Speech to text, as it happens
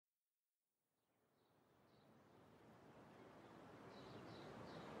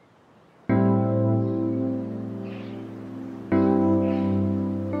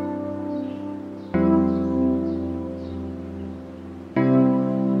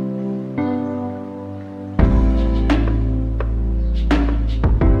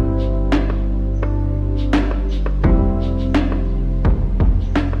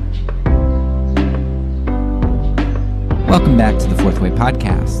back to the Fourth Way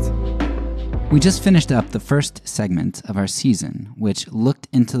Podcast. We just finished up the first segment of our season, which looked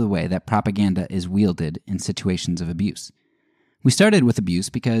into the way that propaganda is wielded in situations of abuse. We started with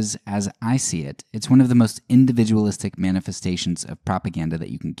abuse because, as I see it, it's one of the most individualistic manifestations of propaganda that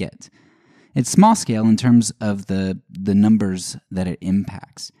you can get. It's small scale in terms of the numbers that it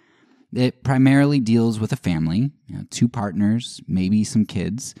impacts. It primarily deals with a family, two partners, maybe some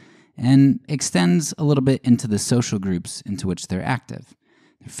kids, and extends a little bit into the social groups into which they're active.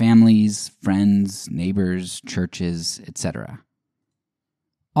 Their families, friends, neighbors, churches, etc.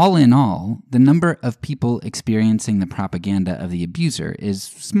 All in all, the number of people experiencing the propaganda of the abuser is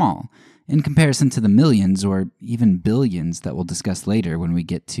small in comparison to the millions or even billions that we'll discuss later when we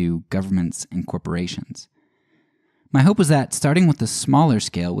get to governments and corporations. My hope was that starting with the smaller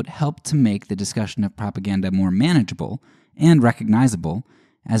scale would help to make the discussion of propaganda more manageable and recognizable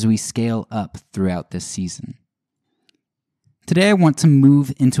as we scale up throughout this season. Today I want to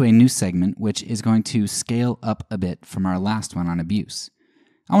move into a new segment which is going to scale up a bit from our last one on abuse.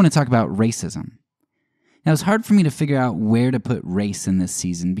 I want to talk about racism. Now, it's hard for me to figure out where to put race in this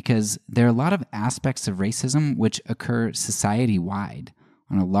season because there are a lot of aspects of racism which occur society-wide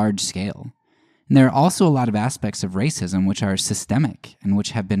on a large scale. And there are also a lot of aspects of racism which are systemic and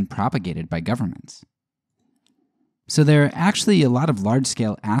which have been propagated by governments. So there are actually a lot of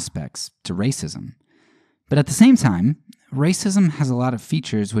large-scale aspects to racism. But at the same time, racism has a lot of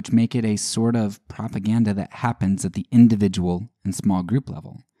features which make it a sort of propaganda that happens at the individual and small group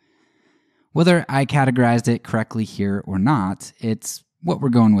level. Whether I categorized it correctly here or not, it's what we're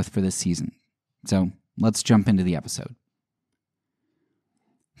going with for this season. So let's jump into the episode.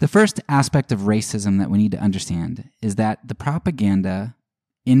 The first aspect of racism that we need to understand is that the propaganda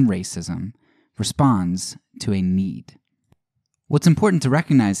in racism responds to a need. What's important to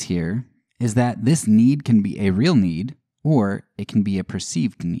recognize here is that this need can be a real need or it can be a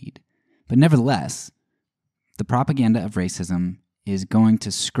perceived need. But nevertheless, the propaganda of racism is going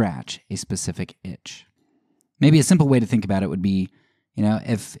to scratch a specific itch. Maybe a simple way to think about it would be,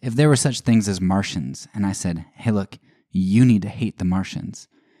 if there were such things as Martians, and I said, hey, look, you need to hate the Martians.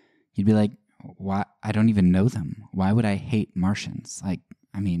 You'd be like, why? I don't even know them. Why would I hate Martians?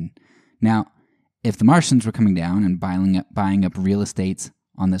 Now, if the Martians were coming down and buying up real estates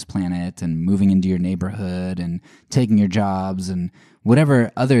on this planet and moving into your neighborhood and taking your jobs and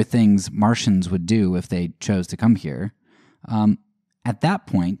whatever other things Martians would do if they chose to come here, at that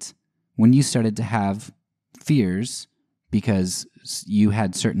point, when you started to have fears because you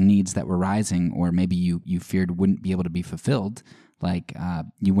had certain needs that were rising or maybe you feared wouldn't be able to be fulfilled, like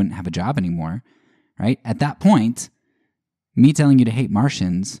you wouldn't have a job anymore, right? At that point, me telling you to hate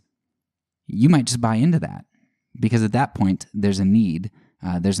Martians, you might just buy into that because at that point, there's a need.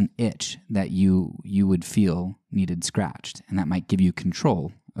 There's an itch that you would feel needed scratched, and that might give you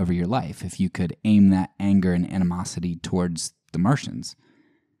control over your life if you could aim that anger and animosity towards the Martians.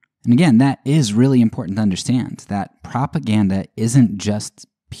 And again, that is really important to understand, that propaganda isn't just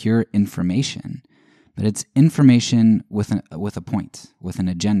pure information, but it's information with a point, with an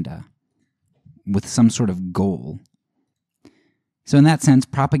agenda, with some sort of goal. So in that sense,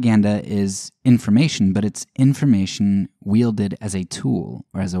 propaganda is information, but it's information wielded as a tool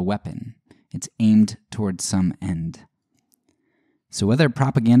or as a weapon. It's aimed towards some end. So whether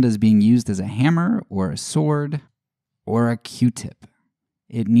propaganda is being used as a hammer or a sword or a Q-tip,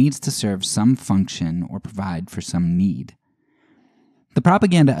 it needs to serve some function or provide for some need. The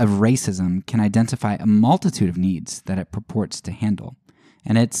propaganda of racism can identify a multitude of needs that it purports to handle,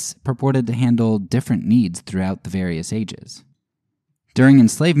 and it's purported to handle different needs throughout the various ages. During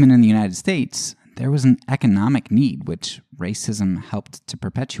enslavement in the United States, there was an economic need which racism helped to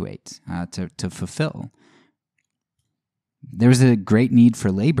perpetuate, to fulfill. There was a great need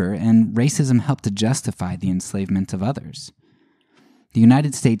for labor, and racism helped to justify the enslavement of others. The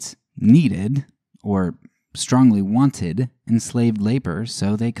United States needed, or strongly wanted, enslaved labor,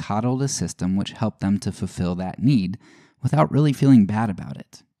 so they coddled a system which helped them to fulfill that need without really feeling bad about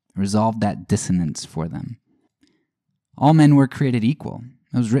it, resolved that dissonance for them. All men were created equal.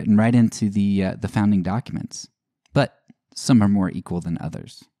 It was written right into the founding documents, but some are more equal than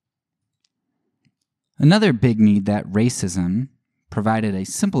others. Another big need that racism provided a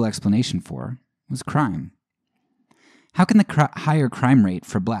simple explanation for was crime. How can the higher crime rate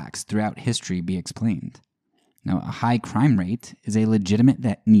for blacks throughout history be explained? Now, a high crime rate is a legitimate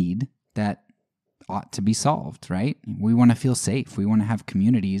need that ought to be solved, right? We want to feel safe. We want to have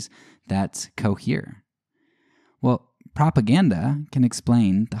communities that cohere. Well, propaganda can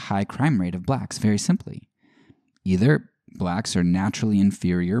explain the high crime rate of blacks very simply. Either blacks are naturally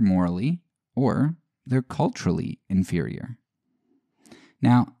inferior morally, or they're culturally inferior.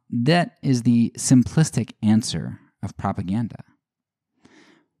 Now, that is the simplistic answer of propaganda.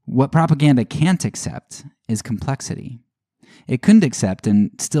 What propaganda can't accept is complexity. It couldn't accept,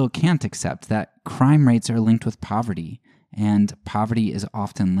 and still can't accept, that crime rates are linked with poverty, and poverty is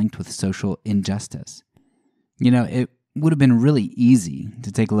often linked with social injustice. It would have been really easy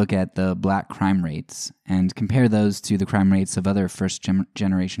to take a look at the black crime rates and compare those to the crime rates of other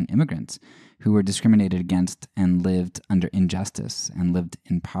first-generation immigrants who were discriminated against and lived under injustice and lived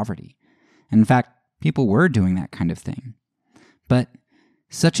in poverty. And in fact, people were doing that kind of thing. But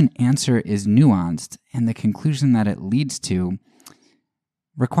such an answer is nuanced, and the conclusion that it leads to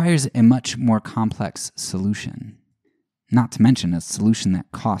requires a much more complex solution, not to mention a solution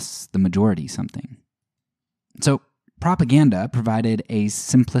that costs the majority something. So, propaganda provided a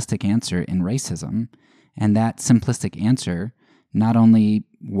simplistic answer in racism, and that simplistic answer not only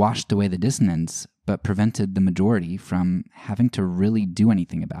washed away the dissonance, but prevented the majority from having to really do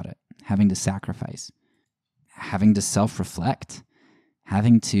anything about it, having to sacrifice, having to self-reflect,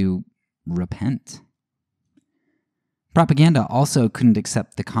 having to repent. Propaganda also couldn't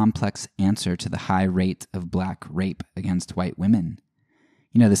accept the complex answer to the high rate of black rape against white women.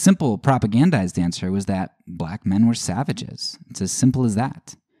 The simple propagandized answer was that black men were savages. It's as simple as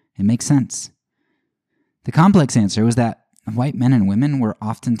that. It makes sense. The complex answer was that white men and women were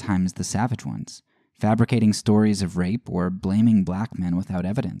oftentimes the savage ones, fabricating stories of rape or blaming black men without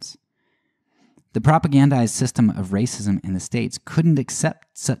evidence. The propagandized system of racism in the States couldn't accept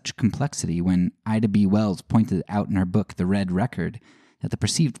such complexity when Ida B. Wells pointed out in her book, The Red Record, that the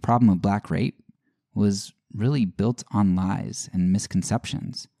perceived problem of black rape was really built on lies and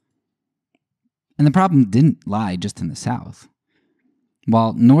misconceptions. And the problem didn't lie just in the South.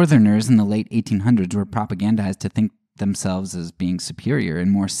 While Northerners in the late 1800s were propagandized to think themselves as being superior and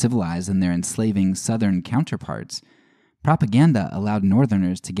more civilized than their enslaving Southern counterparts, propaganda allowed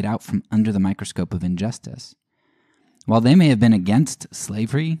Northerners to get out from under the microscope of injustice. While they may have been against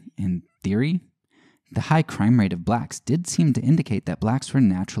slavery in theory, the high crime rate of blacks did seem to indicate that blacks were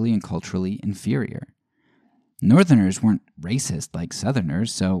naturally and culturally inferior. Northerners weren't racist like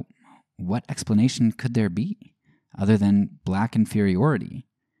Southerners, so what explanation could there be other than black inferiority?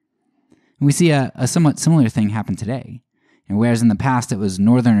 And we see a somewhat similar thing happen today. And whereas in the past it was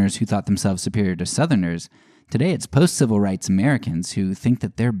Northerners who thought themselves superior to Southerners, today it's post-civil rights Americans who think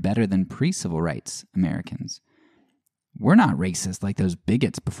that they're better than pre-civil rights Americans. We're not racist like those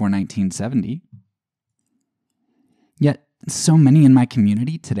bigots before 1970. Yet, so many in my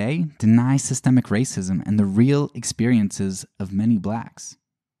community today deny systemic racism and the real experiences of many blacks.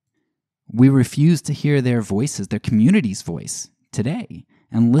 We refuse to hear their voices, their community's voice, today,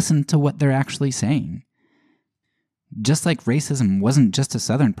 and listen to what they're actually saying. Just like racism wasn't just a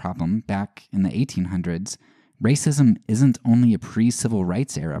Southern problem back in the 1800s, racism isn't only a pre-civil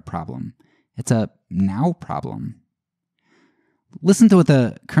rights era problem. It's a now problem. Listen to what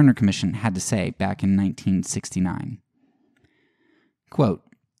the Kerner Commission had to say back in 1969. Quote,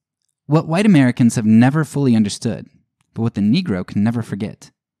 "What white Americans have never fully understood, but what the Negro can never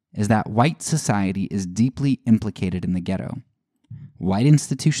forget, is that white society is deeply implicated in the ghetto. White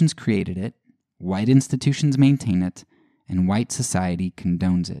institutions created it, white institutions maintain it, and white society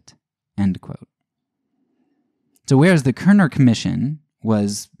condones it." End quote. So whereas the Kerner Commission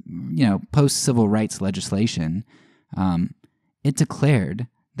was, post-civil rights legislation, it declared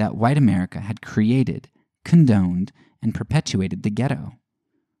that white America had created, condoned, and perpetuated the ghetto.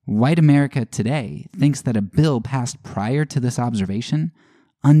 White America today thinks that a bill passed prior to this observation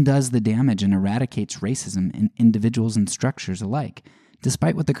undoes the damage and eradicates racism in individuals and structures alike,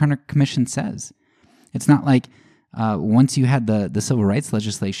 despite what the Kerner Commission says. It's not like once you had the civil rights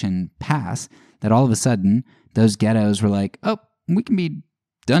legislation pass, that all of a sudden those ghettos were like, oh, we can be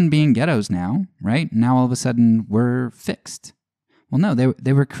done being ghettos now, right? Now all of a sudden we're fixed. Well, no,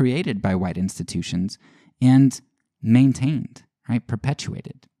 they were created by white institutions and maintained, right?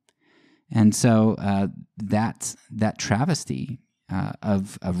 Perpetuated. And so that travesty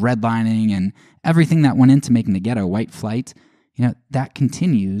of redlining and everything that went into making the ghetto white flight, that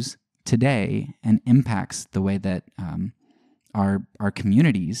continues today and impacts the way that our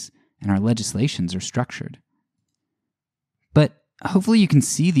communities and our legislations are structured. But hopefully you can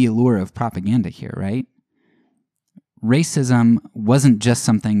see the allure of propaganda here, right? Racism wasn't just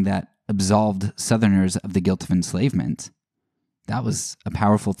something that absolved Southerners of the guilt of enslavement. That was a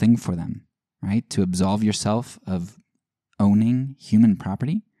powerful thing for them, right? To absolve yourself of owning human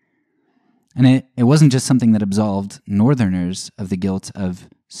property. And it wasn't just something that absolved Northerners of the guilt of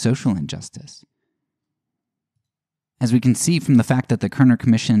social injustice. As we can see from the fact that the Kerner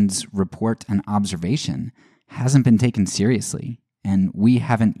Commission's report and observation hasn't been taken seriously and we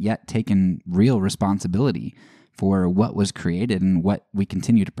haven't yet taken real responsibility for what was created and what we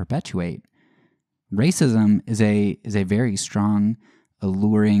continue to perpetuate. Racism is a very strong,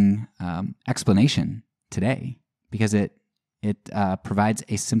 alluring explanation today because it provides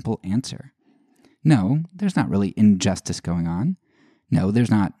a simple answer. No, there's not really injustice going on. No,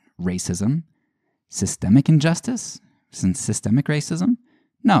 there's not racism. Systemic injustice? Systemic racism?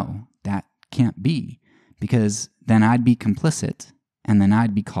 No, that can't be, because then I'd be complicit, and then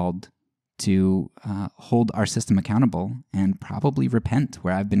I'd be called to hold our system accountable and probably repent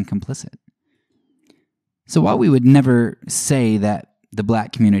where I've been complicit. So while we would never say that the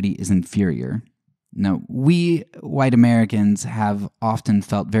black community is inferior, no, we white Americans have often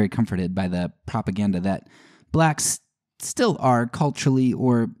felt very comforted by the propaganda that blacks still are culturally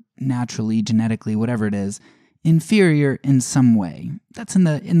or naturally, genetically, whatever it is, inferior in some way. That's in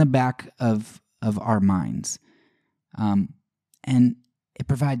the back of our minds. And it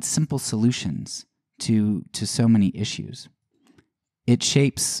provides simple solutions to so many issues. It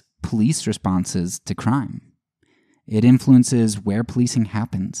shapes police responses to crime. It influences where policing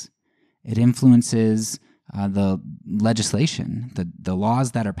happens. It influences the legislation, the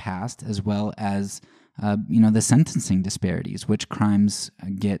laws that are passed, as well as the sentencing disparities, which crimes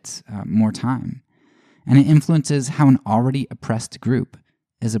get more time. And it influences how an already oppressed group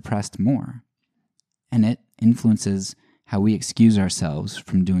is oppressed more. And it influences how we excuse ourselves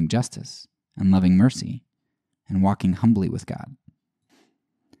from doing justice and loving mercy and walking humbly with God.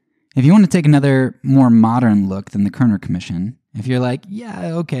 If you want to take another more modern look than the Kerner Commission, if you're like,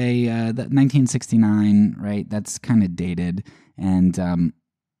 yeah, okay, that 1969, right, that's kind of dated. And,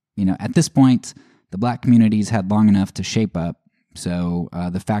 at this point, the black communities had long enough to shape up. So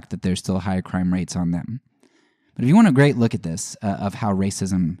the fact that there's still high crime rates on them. But if you want a great look at this, of how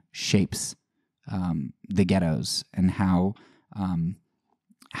racism shapes the ghettos and how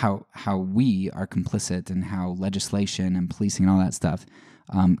we are complicit and how legislation and policing and all that stuff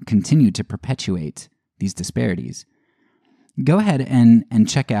continue to perpetuate these disparities, go ahead and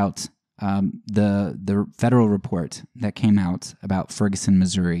check out the federal report that came out about Ferguson,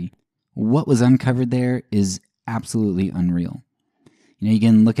 Missouri. What was uncovered there is absolutely unreal. You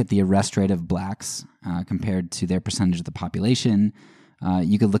can look at the arrest rate of blacks compared to their percentage of the population.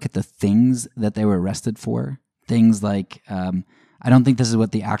 You could look at the things that they were arrested for. Things like, I don't think this is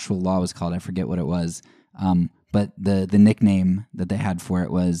what the actual law was called. I forget what it was. But the nickname that they had for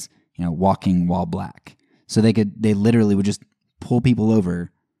it was, walking while black. So they literally would just pull people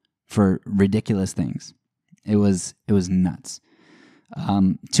over for ridiculous things. It was nuts.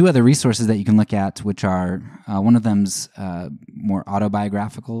 Two other resources that you can look at, which are one of them's more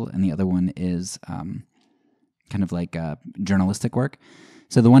autobiographical, and the other one is kind of like journalistic work.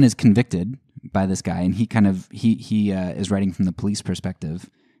 So the one is Convicted by this guy, and he is writing from the police perspective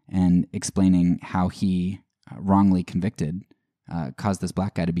and explaining how he wrongly convicted, caused this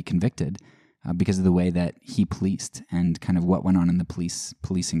black guy to be convicted because of the way that he policed and kind of what went on in the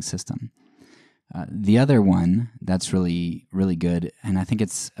policing system. The other one that's really, really good, and I think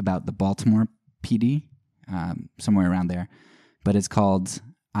it's about the Baltimore PD, somewhere around there, but it's called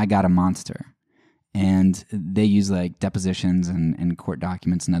I Got a Monster. And they use like depositions and court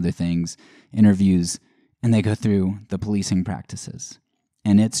documents and other things, interviews, and they go through the policing practices.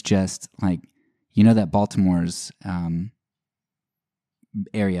 And it's just like, that Baltimore's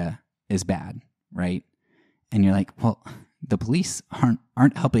area is bad, right? And you're like, well, the police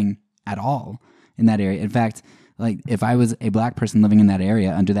aren't helping at all in that area. In fact, like if I was a black person living in that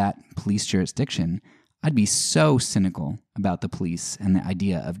area under that police jurisdiction, I'd be so cynical about the police and the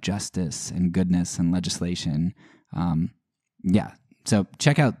idea of justice and goodness and legislation. So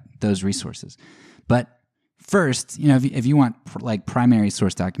check out those resources. But first, if you want like primary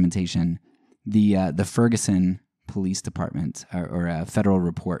source documentation, the Ferguson Police Department or a federal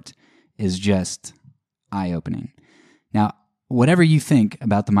report is just eye-opening. Now, whatever you think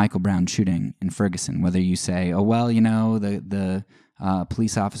about the Michael Brown shooting in Ferguson, whether you say, oh, well, the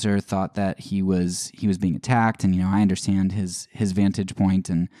police officer thought that he was being attacked, and, I understand his vantage point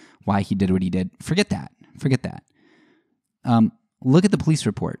and why he did what he did. Forget that. Look at the police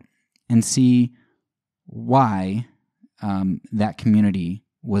report and see why that community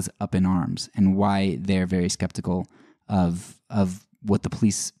was up in arms and why they're very skeptical of what the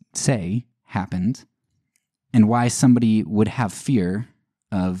police say happened, and why somebody would have fear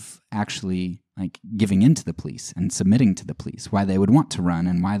of actually like giving in to the police and submitting to the police, why they would want to run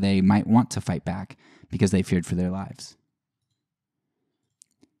and why they might want to fight back because they feared for their lives.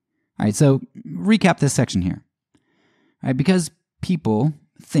 All right, so recap this section here. All right, because people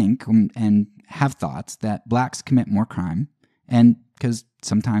think and have thoughts that blacks commit more crime And because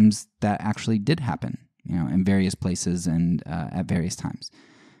sometimes that actually did happen, in various places and at various times.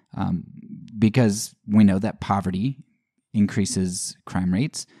 Because we know that poverty increases crime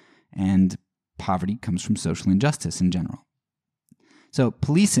rates, and poverty comes from social injustice in general. So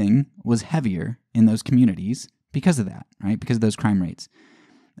policing was heavier in those communities because of that, right? Because of those crime rates,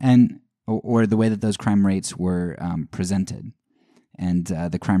 and or the way that those crime rates were presented, and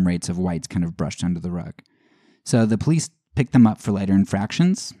the crime rates of whites kind of brushed under the rug. So the police picked them up for lighter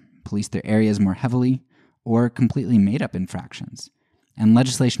infractions, policed their areas more heavily, or completely made up infractions. And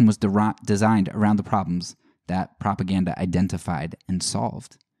legislation was designed around the problems that propaganda identified and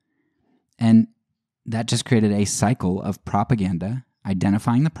solved. And that just created a cycle of propaganda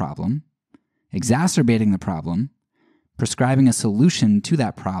identifying the problem, exacerbating the problem, prescribing a solution to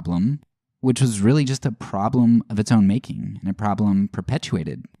that problem, which was really just a problem of its own making, and a problem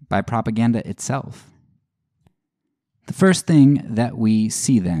perpetuated by propaganda itself. The first thing that we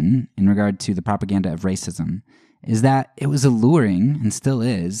see then, in regard to the propaganda of racism, is that it was alluring, and still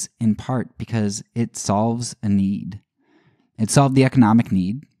is, in part because it solves a need. It solved the economic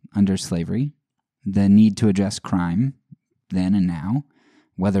need under slavery, the need to address crime, then and now,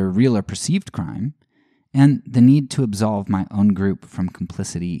 whether real or perceived crime, and the need to absolve my own group from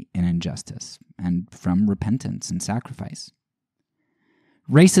complicity in injustice, and from repentance and sacrifice.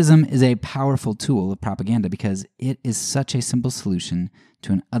 Racism is a powerful tool of propaganda because it is such a simple solution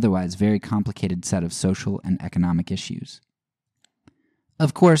to an otherwise very complicated set of social and economic issues.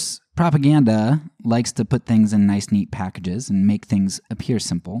 Of course, propaganda likes to put things in nice, neat packages and make things appear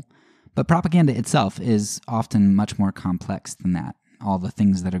simple, but propaganda itself is often much more complex than that, all the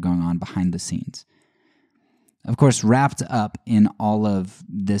things that are going on behind the scenes. Of course, wrapped up in all of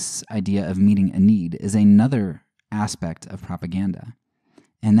this idea of meeting a need is another aspect of propaganda,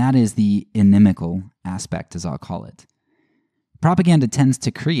 and that is the inimical aspect, as I'll call it. Propaganda tends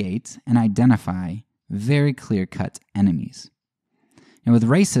to create and identify very clear-cut enemies. And with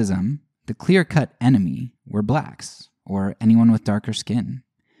racism, the clear-cut enemy were blacks, or anyone with darker skin.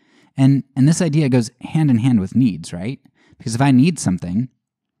 And this idea goes hand in hand with needs, right? Because if I need something,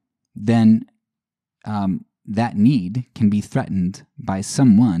 then that need can be threatened by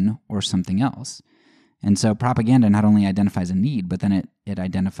someone or something else. And so propaganda not only identifies a need, but then it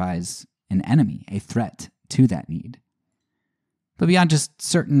identifies an enemy, a threat to that need. But beyond just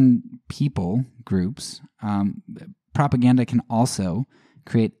certain people, groups, propaganda can also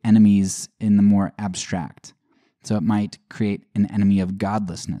create enemies in the more abstract. So it might create an enemy of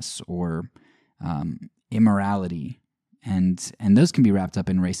godlessness or immorality, and those can be wrapped up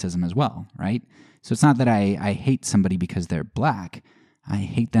in racism as well, right? So it's not that I hate somebody because they're black. I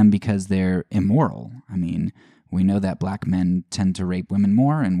hate them because they're immoral. I mean, we know that black men tend to rape women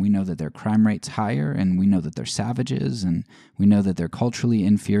more, and we know that their crime rate's higher, and we know that they're savages, and we know that they're culturally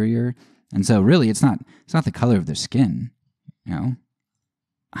inferior. And so really it's not the color of their skin,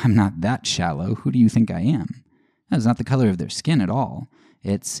 I'm not that shallow. Who do you think I am? It's not the color of their skin at all.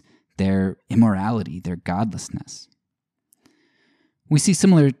 It's their immorality, their godlessness. We see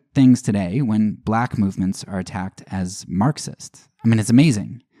similar things today when black movements are attacked as Marxist. I mean, it's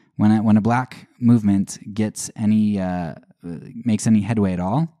amazing. When a black movement gets makes any headway at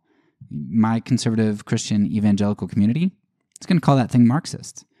all, my conservative Christian evangelical community is going to call that thing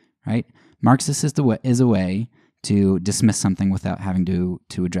Marxist, right? Marxist is a way to dismiss something without having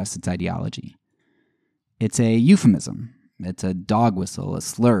to address its ideology. It's a euphemism. It's a dog whistle, a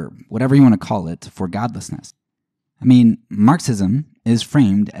slur, whatever you want to call it, for godlessness. I mean, Marxism is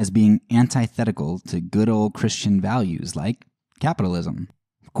framed as being antithetical to good old Christian values like capitalism.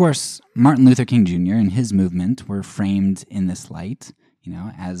 Of course, Martin Luther King Jr. and his movement were framed in this light,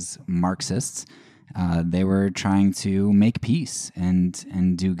 as Marxists. They were trying to make peace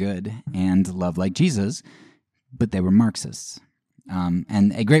and do good and love like Jesus, but they were Marxists.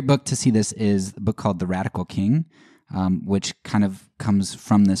 And a great book to see this is a book called The Radical King, which kind of comes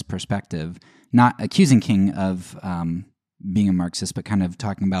from this perspective, not accusing King of being a Marxist, but kind of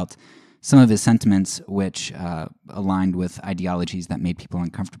talking about some of his sentiments which aligned with ideologies that made people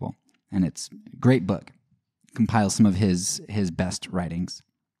uncomfortable. And it's a great book. Compiles some of his best writings.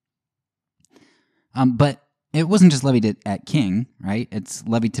 But it wasn't just levied at King, right? It's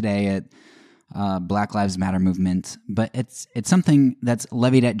levied today at Black Lives Matter movement, but it's something that's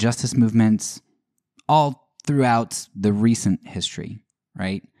levied at justice movements all throughout the recent history,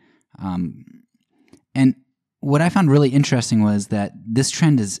 right? And what I found really interesting was that this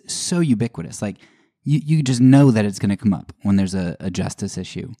trend is so ubiquitous. Like, you just know that it's going to come up when there's a justice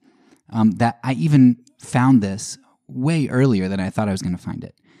issue. That I even found this way earlier than I thought I was going to find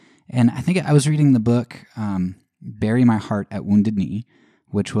it. And I think I was reading the book Bury My Heart at Wounded Knee,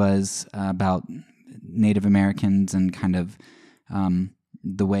 which was about Native Americans and kind of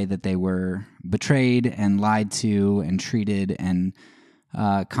the way that they were betrayed and lied to and treated and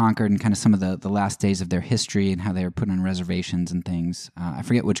conquered, and kind of some of the last days of their history and how they were put on reservations and things. I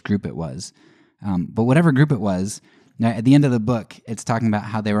forget which group it was. But whatever group it was, at the end of the book, it's talking about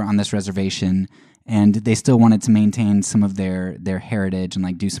how they were on this reservation and they still wanted to maintain some of their heritage and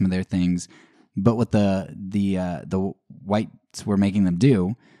like do some of their things. But what the whites were making them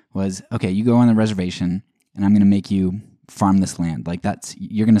do was, okay, you go on the reservation and I'm going to make you farm this land. Like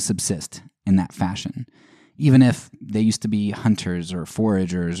you're going to subsist in that fashion. Even if they used to be hunters or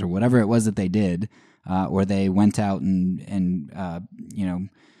foragers or whatever it was that they did, or they went out and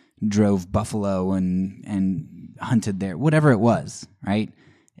drove buffalo and hunted there, whatever it was, right?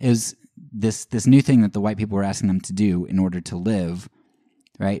 It was this new thing that the white people were asking them to do in order to live,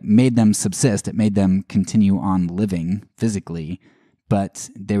 right? Made them subsist. It made them continue on living physically, but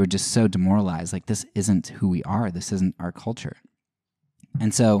they were just so demoralized. Like, this isn't who we are. This isn't our culture.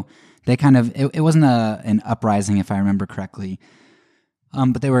 And so they kind of, it wasn't an uprising, if I remember correctly,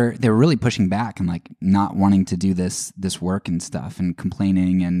 but they were really pushing back and like not wanting to do this work and stuff, and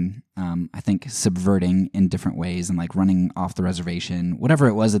complaining and I think subverting in different ways and like running off the reservation, whatever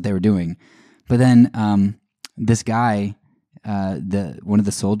it was that they were doing. But then this guy, one of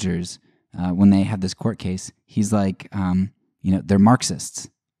the soldiers, when they had this court case, he's like, they're Marxists,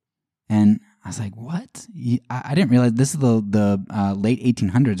 and I was like, what? I didn't realize this is the late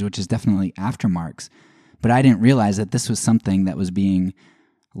 1800s, which is definitely after Marx. But I didn't realize that this was something that was being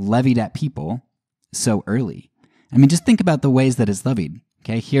levied at people so early. I mean, just think about the ways that it's levied.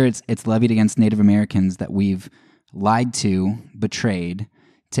 Okay, here it's levied against Native Americans that we've lied to, betrayed,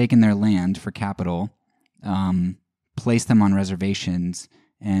 taken their land for capital, placed them on reservations,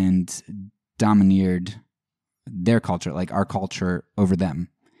 and domineered their culture, like our culture, over them.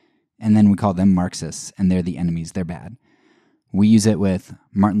 And then we call them Marxists, and they're the enemies. They're bad. We use it with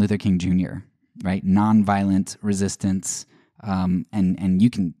Martin Luther King Jr., right? Nonviolent resistance, and you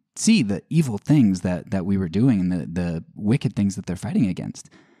can see the evil things that we were doing and the wicked things that they're fighting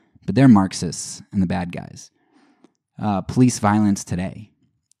against. But they're Marxists and the bad guys. Police violence today.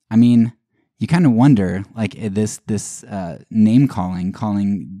 I mean, you kind of wonder, like, this name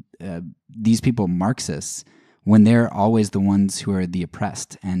calling these people Marxists when they're always the ones who are the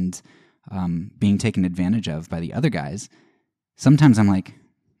oppressed and being taken advantage of by the other guys. Sometimes I'm like,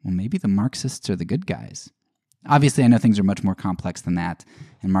 well, maybe the Marxists are the good guys. Obviously, I know things are much more complex than that,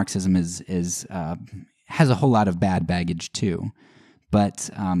 and Marxism has a whole lot of bad baggage too. But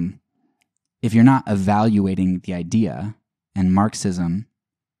if you're not evaluating the idea, and Marxism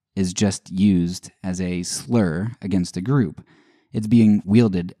is just used as a slur against a group, it's being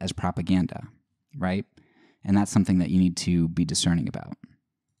wielded as propaganda, right? And that's something that you need to be discerning about.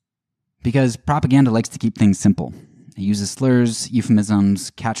 Because propaganda likes to keep things simple. It uses slurs,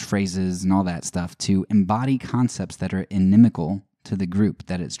 euphemisms, catchphrases, and all that stuff to embody concepts that are inimical to the group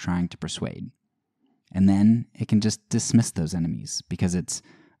that it's trying to persuade. And then it can just dismiss those enemies because it's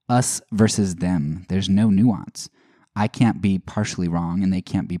us versus them. There's no nuance. I can't be partially wrong and they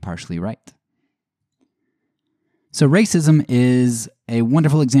can't be partially right. So racism is a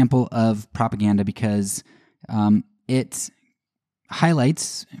wonderful example of propaganda because it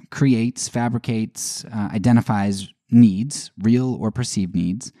highlights, creates, fabricates, identifies needs, real or perceived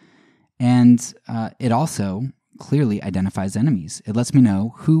needs, and it also clearly identifies enemies. It lets me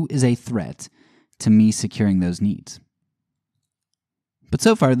know who is a threat to me securing those needs. But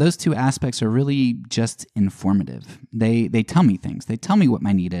so far, those two aspects are really just informative. They tell me things. They tell me what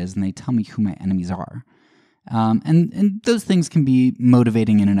my need is, and they tell me who my enemies are. And those things can be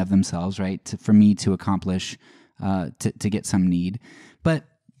motivating in and of themselves, right? For me to accomplish, to get some need. But,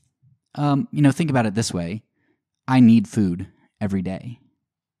 think about it this way. I need food every day,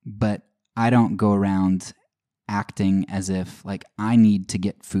 but I don't go around acting as if, like, I need to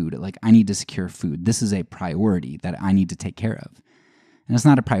get food, like I need to secure food. This is a priority that I need to take care of. And it's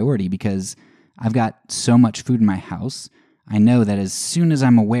not a priority because I've got so much food in my house. I know that as soon as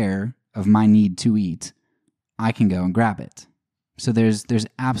I'm aware of my need to eat, I can go and grab it. So there's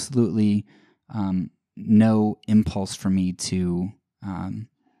absolutely no impulse for me to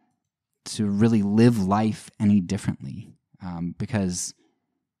really live life any differently because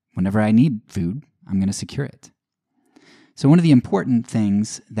whenever I need food, I'm going to secure it. So one of the important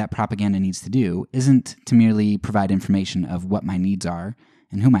things that propaganda needs to do isn't to merely provide information of what my needs are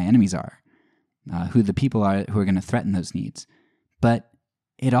and who my enemies are, who the people are who are going to threaten those needs, but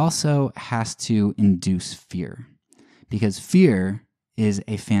it also has to induce fear, because fear is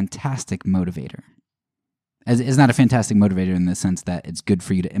a fantastic motivator. It's not a fantastic motivator in the sense that it's good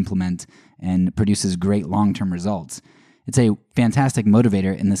for you to implement and produces great long-term results. It's a fantastic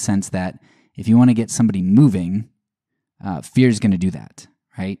motivator in the sense that if you want to get somebody moving, fear is going to do that,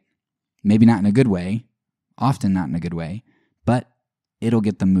 right? Maybe not in a good way, often not in a good way, but it'll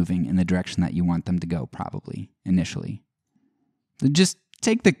get them moving in the direction that you want them to go, probably, initially. Just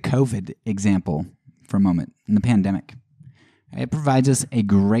take the COVID example for a moment, in the pandemic. It provides us a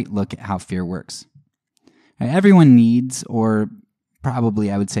great look at how fear works. Everyone needs, or probably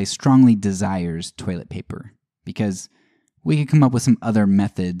I would say strongly desires, toilet paper, because we could come up with some other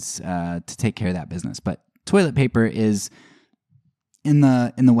methods to take care of that business. But toilet paper is, in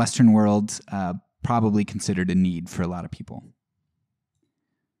the Western world, probably considered a need for a lot of people.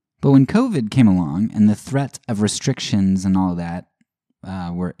 But when COVID came along and the threat of restrictions and all of that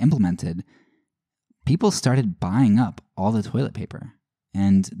were implemented, people started buying up all the toilet paper,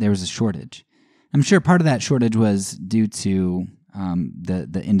 and there was a shortage. I'm sure part of that shortage was due to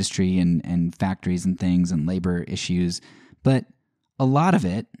the industry and factories and things and labor issues, but a lot of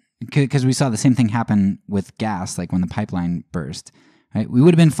it, because we saw the same thing happen with gas, like when the pipeline burst, right? We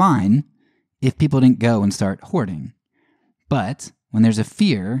would have been fine if people didn't go and start hoarding. But when there's a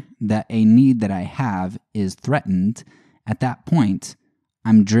fear that a need that I have is threatened, at that point,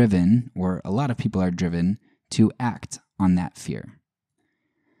 I'm driven, or a lot of people are driven, to act on that fear.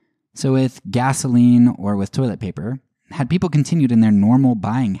 So with gasoline or with toilet paper, had people continued in their normal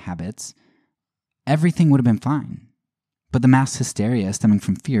buying habits, everything would have been fine. But the mass hysteria stemming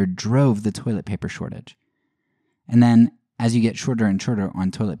from fear drove the toilet paper shortage. And then as you get shorter and shorter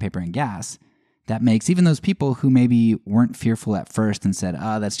on toilet paper and gas, that makes even those people who maybe weren't fearful at first and said,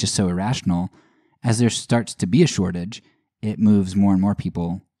 oh, that's just so irrational, as there starts to be a shortage, it moves more and more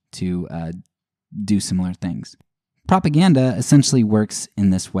people to do similar things. Propaganda essentially works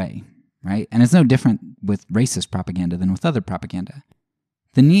in this way, right? And it's no different with racist propaganda than with other propaganda.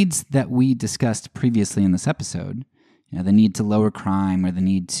 The needs that we discussed previously in this episode, the need to lower crime or the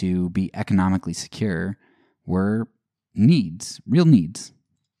need to be economically secure, were needs, real needs.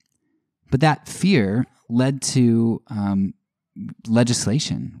 But that fear led to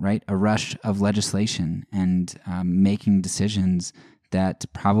legislation, right? A rush of legislation and making decisions that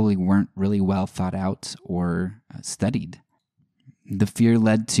probably weren't really well thought out or studied. The fear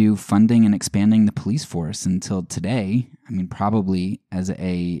led to funding and expanding the police force until today. I mean, probably as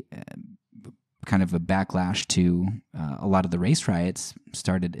a kind of a backlash to a lot of the race riots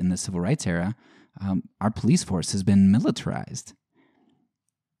started in the civil rights era, our police force has been militarized.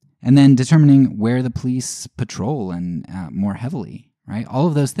 And then determining where the police patrol and more heavily, right? All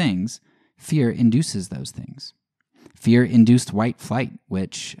of those things, fear induces those things. Fear induced white flight,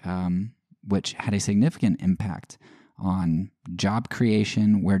 which had a significant impact on job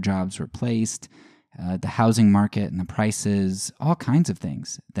creation, where jobs were placed, the housing market and the prices, all kinds of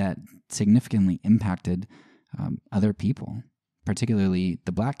things that significantly impacted other people, particularly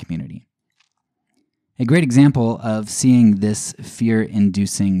the Black community. A great example of seeing this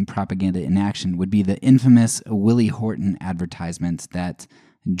fear-inducing propaganda in action would be the infamous Willie Horton advertisement that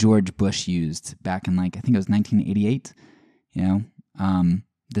George Bush used back in, I think it was 1988.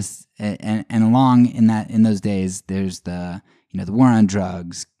 Along in those days, there's the war on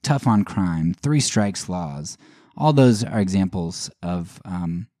drugs, tough on crime, 3 strikes laws. All those are examples of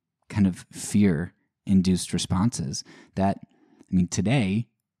kind of fear-induced responses that, today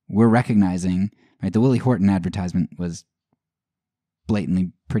we're recognizing. Right, the Willie Horton advertisement was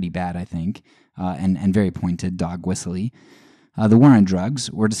blatantly pretty bad, I think, and very pointed, dog whistly. The war on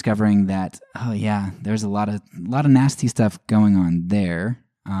drugs, we're discovering that, there's a lot of nasty stuff going on there,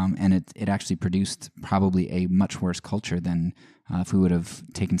 and it actually produced probably a much worse culture than if we would have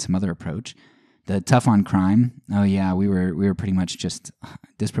taken some other approach. The tough on crime, we were pretty much just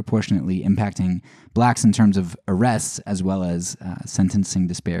disproportionately impacting Blacks in terms of arrests as well as sentencing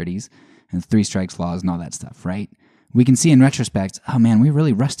disparities, and 3 strikes laws and all that stuff, right? We can see in retrospect, we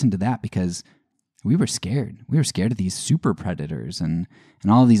really rushed into that because we were scared. We were scared of these super predators and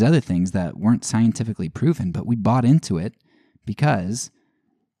all of these other things that weren't scientifically proven, but we bought into it because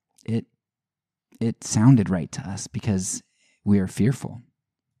it sounded right to us because we are fearful.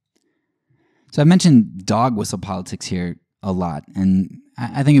 So I mentioned dog whistle politics here a lot, and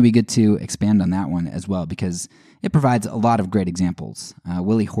I think it'd be good to expand on that one as well because it provides a lot of great examples.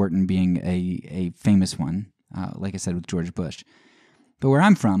 Willie Horton being a famous one, like I said, with George Bush. But where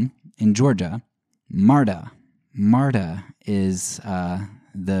I'm from, in Georgia, MARTA is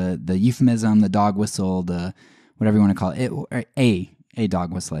the euphemism, the dog whistle, the whatever you want to call it, or a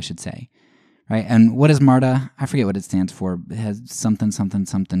dog whistle, I should say. Right? And what is MARTA? I forget what it stands for. It has something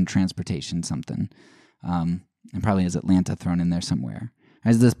transportation something. and probably has Atlanta thrown in there somewhere.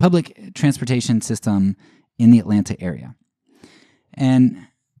 As this public transportation system in the Atlanta area. And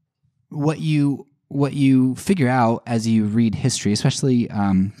what you figure out as you read history, especially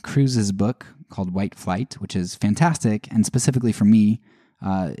Cruz's book called White Flight, which is fantastic, and specifically for me,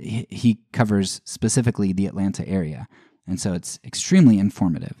 he covers specifically the Atlanta area. And so it's extremely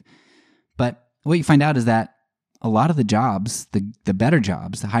informative. But what you find out is that a lot of the jobs, the better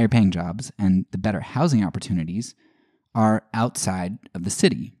jobs, the higher paying jobs, and the better housing opportunities are outside of the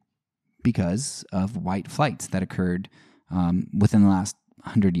city because of white flights that occurred within the last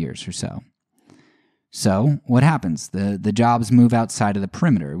 100 years or so. So what happens? The jobs move outside of the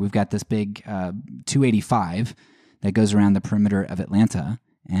perimeter. We've got this big 285 that goes around the perimeter of Atlanta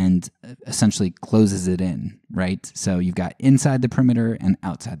and essentially closes it in, right? So you've got inside the perimeter and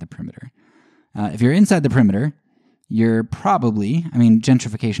outside the perimeter. If you're inside the perimeter, you're probably,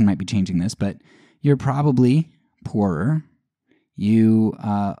 gentrification might be changing this, but you're probably poorer. You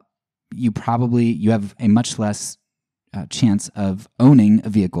have a much less chance of owning a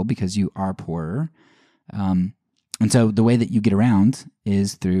vehicle because you are poorer. And so the way that you get around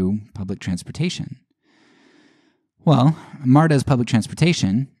is through public transportation. Well, MARTA is public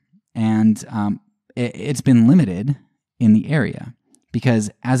transportation, and it's been limited in the area because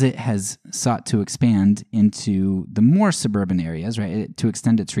as it has sought to expand into the more suburban areas, right, to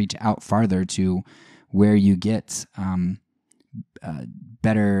extend its reach out farther to where you get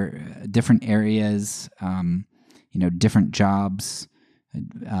different areas, different jobs,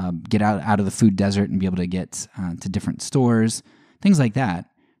 get out of the food desert and be able to get to different stores, things like that,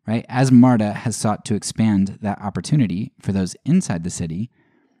 right? As MARTA has sought to expand that opportunity for those inside the city,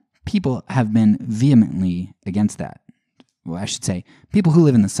 people have been vehemently against that. Well, I should say, people who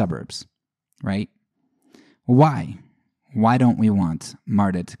live in the suburbs, right? Why? Why don't we want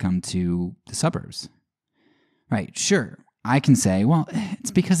MARTA to come to the suburbs? Right, sure. I can say, well, it's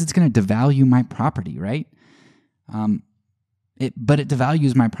because it's going to devalue my property, right? But it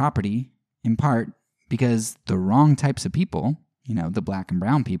devalues my property in part because the wrong types of people, the black and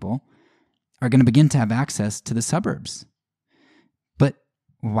brown people, are going to begin to have access to the suburbs. But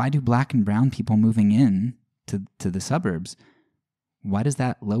why do black and brown people moving in to the suburbs, why does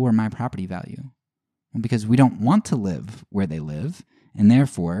that lower my property value? Well, because we don't want to live where they live, and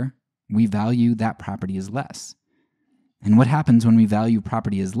therefore we value that property as less. And what happens when we value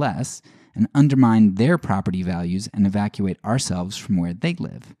property as less and undermine their property values and evacuate ourselves from where they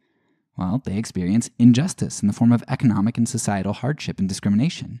live? Well, they experience injustice in the form of economic and societal hardship and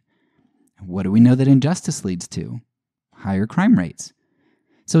discrimination. What do we know that injustice leads to? Higher crime rates.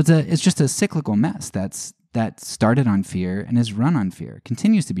 So it's just a cyclical mess that started on fear and is run on fear,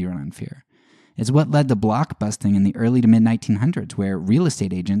 continues to be run on fear. It's what led to block busting in the early to mid-1900s, where real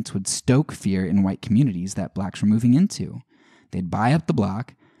estate agents would stoke fear in white communities that blacks were moving into. They'd buy up the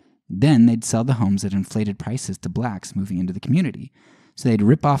block, then they'd sell the homes at inflated prices to blacks moving into the community. So they'd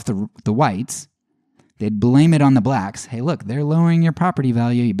rip off the whites, they'd blame it on the blacks. Hey, look, they're lowering your property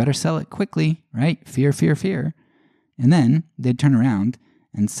value, you better sell it quickly, right? Fear, fear, fear. And then they'd turn around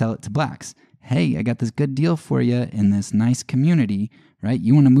and sell it to blacks. Hey, I got this good deal for you in this nice community, right?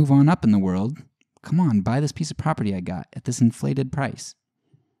 You want to move on up in the world? Come on, buy this piece of property I got at this inflated price.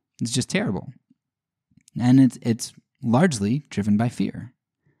 It's just terrible. And it's largely driven by fear.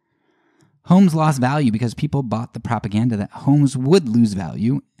 Homes lost value because people bought the propaganda that homes would lose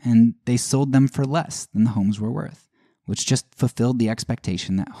value, and they sold them for less than the homes were worth, which just fulfilled the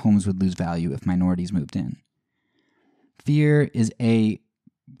expectation that homes would lose value if minorities moved in. Fear is a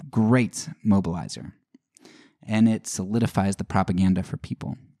great mobilizer, and it solidifies the propaganda for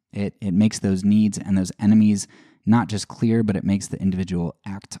people. It makes those needs and those enemies not just clear, but it makes the individual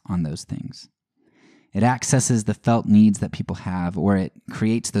act on those things. It accesses the felt needs that people have, or it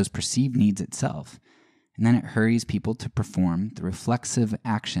creates those perceived needs itself, and then it hurries people to perform the reflexive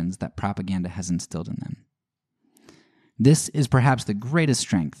actions that propaganda has instilled in them. This is perhaps the greatest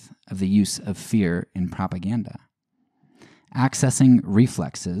strength of the use of fear in propaganda. Accessing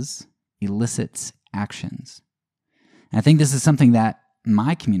reflexes elicits actions. And I think this is something that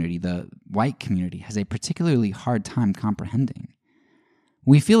my community, the white community, has a particularly hard time comprehending.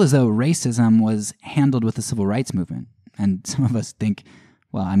 We feel as though racism was handled with the civil rights movement, and some of us think,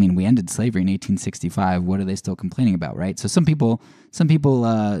 well, we ended slavery in 1865. What are they still complaining about, right? So some people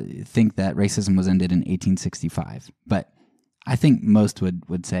think that racism was ended in 1865, but I think most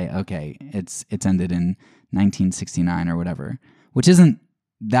would say, okay, it's ended in 1969 or whatever, which isn't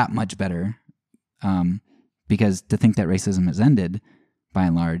that much better, because to think that racism has ended, by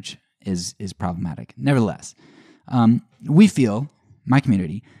and large, is problematic. Nevertheless, we feel, my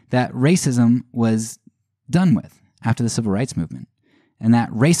community, that racism was done with after the civil rights movement, and that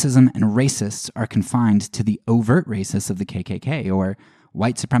racism and racists are confined to the overt racists of the KKK or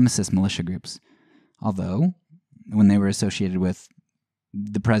white supremacist militia groups. Although, when they were associated with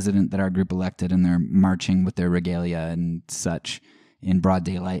the president that our group elected and they're marching with their regalia and such in broad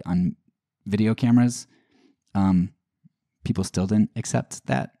daylight on video cameras, people still didn't accept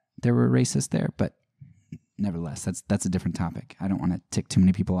that there were racists there. But nevertheless, that's a different topic. I don't want to tick too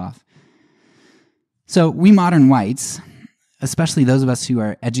many people off. So we modern whites, especially those of us who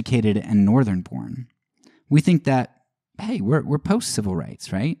are educated and northern born, we think that, hey, we're post-civil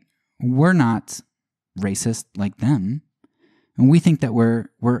rights, right? We're not racist like them. And we think that we're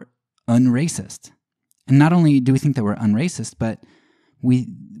unracist. And not only do we think that we're unracist, but we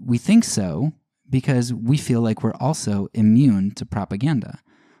think so because we feel like we're also immune to propaganda.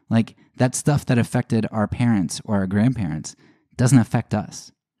 Like that stuff that affected our parents or our grandparents doesn't affect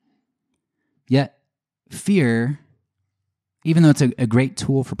us. Yet fear, even though it's a great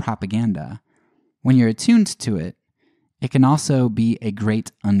tool for propaganda, when you're attuned to it, it can also be a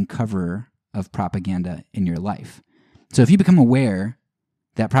great uncoverer of propaganda in your life. So if you become aware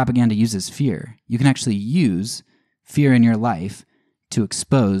that propaganda uses fear, you can actually use fear in your life to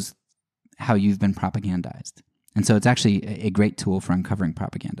expose how you've been propagandized. And so it's actually a great tool for uncovering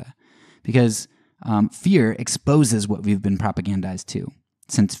propaganda because fear exposes what we've been propagandized to,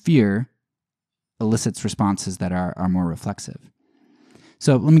 since fear elicits responses that are more reflexive.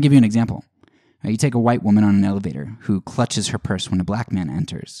 So let me give you an example. You take a white woman on an elevator who clutches her purse when a black man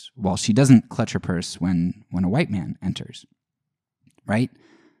enters, while she doesn't clutch her purse when a white man enters, right?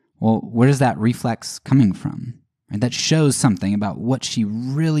 Well, where is that reflex coming from? Right? That shows something about what she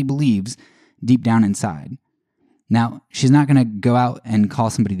really believes deep down inside. Now, she's not going to go out and call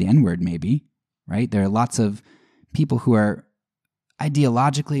somebody the N-word, maybe, right? There are lots of people who are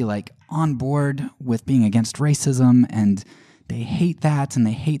ideologically like on board with being against racism, and they hate that, and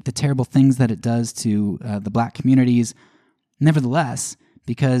they hate the terrible things that it does to the black communities. Nevertheless,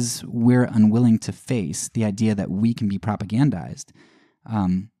 because we're unwilling to face the idea that we can be propagandized,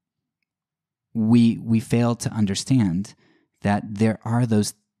 we fail to understand that there are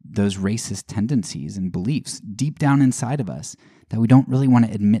those racist tendencies and beliefs deep down inside of us that we don't really want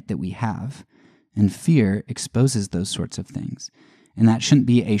to admit that we have. And fear exposes those sorts of things. And that shouldn't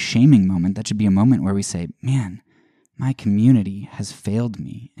be a shaming moment. That should be a moment where we say, man, my community has failed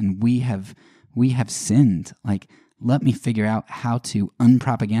me and we have sinned. Like, let me figure out how to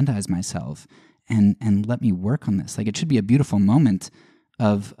unpropagandize myself and let me work on this. Like, it should be a beautiful moment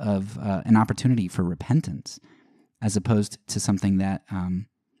of an opportunity for repentance, as opposed to something that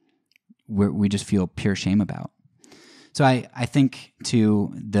we just feel pure shame about. So I think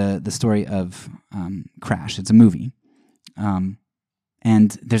to the story of Crash. It's a movie,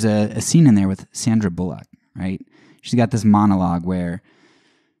 and there's a scene in there with Sandra Bullock, right? She's got this monologue where,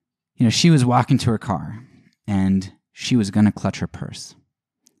 she was walking to her car and she was going to clutch her purse.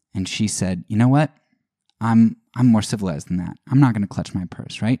 And she said, you know what? I'm more civilized than that. I'm not going to clutch my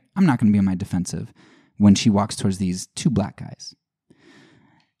purse, right? I'm not going to be on my defensive when she walks towards these two black guys.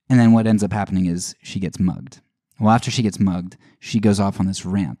 And then what ends up happening is she gets mugged. Well, after she gets mugged, she goes off on this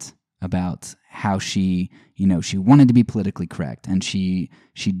rant about how she wanted to be politically correct, and she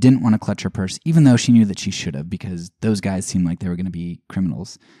didn't want to clutch her purse, even though she knew that she should have, because those guys seemed like they were going to be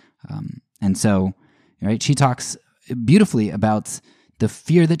criminals. And so, right, she talks beautifully about the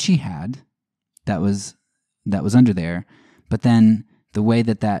fear that she had that was under there, but then the way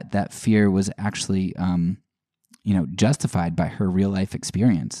that fear was actually justified by her real life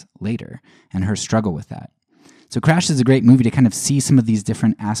experience later and her struggle with that. So Crash is a great movie to kind of see some of these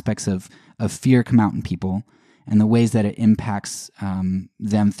different aspects of fear come out in people and the ways that it impacts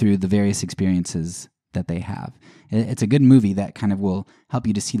them through the various experiences that they have. It's a good movie that kind of will help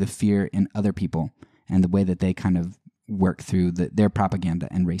you to see the fear in other people and the way that they kind of work through their propaganda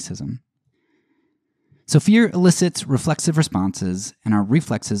and racism. So fear elicits reflexive responses, and our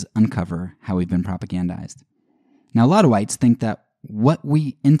reflexes uncover how we've been propagandized. Now, a lot of whites think that what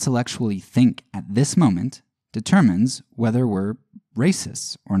we intellectually think at this moment determines whether we're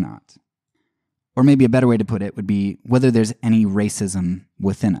racists or not. Or maybe a better way to put it would be whether there's any racism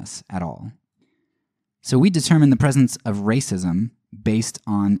within us at all. So we determine the presence of racism based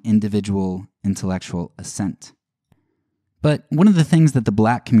on individual intellectual assent. But one of the things that the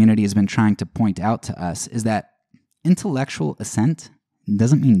black community has been trying to point out to us is that intellectual assent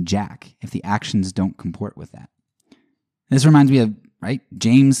doesn't mean jack if the actions don't comport with that. This reminds me of, right,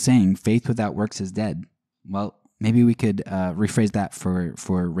 James saying faith without works is dead. Well, maybe we could rephrase that for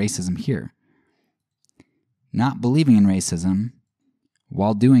racism here. Not believing in racism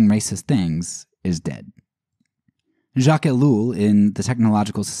while doing racist things is dead. Jacques Ellul, in The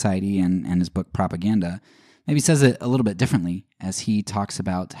Technological Society and his book Propaganda, maybe says it a little bit differently as he talks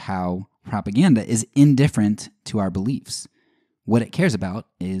about how propaganda is indifferent to our beliefs. What it cares about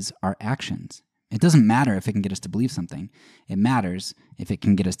is our actions. It doesn't matter if it can get us to believe something. It matters if it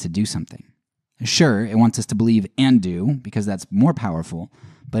can get us to do something. Sure, it wants us to believe and do because that's more powerful,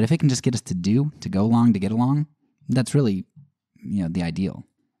 but if it can just get us to do, to go along, to get along, that's really, the ideal.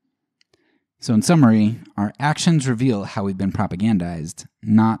 So in summary, our actions reveal how we've been propagandized,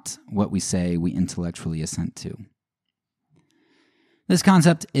 not what we say we intellectually assent to. This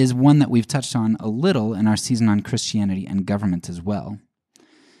concept is one that we've touched on a little in our season on Christianity and government as well.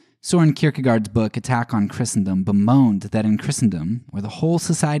 Soren Kierkegaard's book, Attack on Christendom, bemoaned that in Christendom, where the whole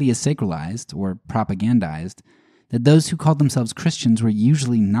society is sacralized or propagandized, that those who called themselves Christians were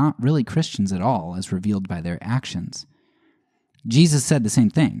usually not really Christians at all, as revealed by their actions. Jesus said the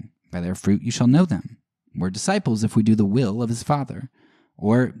same thing. By their fruit you shall know them. We're disciples if we do the will of his Father.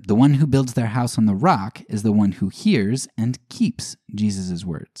 Or the one who builds their house on the rock is the one who hears and keeps Jesus'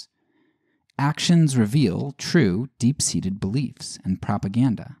 words. Actions reveal true, deep-seated beliefs and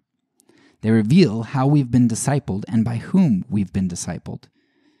propaganda. They reveal how we've been discipled and by whom we've been discipled.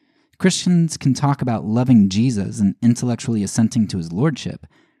 Christians can talk about loving Jesus and intellectually assenting to his lordship,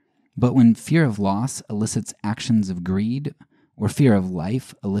 but when fear of loss elicits actions of greed, or fear of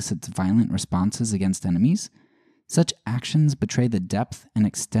life elicits violent responses against enemies, such actions betray the depth and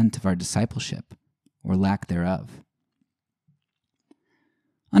extent of our discipleship, or lack thereof.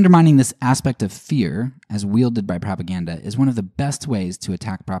 Undermining this aspect of fear, as wielded by propaganda, is one of the best ways to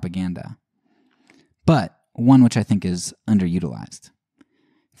attack propaganda, but one which I think is underutilized.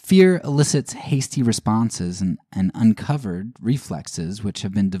 Fear elicits hasty responses and uncovered reflexes which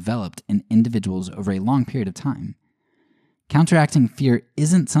have been developed in individuals over a long period of time. Counteracting fear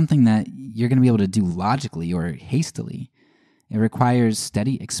isn't something that you're going to be able to do logically or hastily. It requires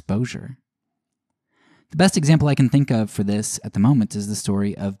steady exposure. The best example I can think of for this at the moment is the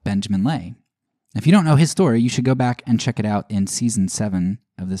story of Benjamin Lay. If you don't know his story, you should go back and check it out in Season 7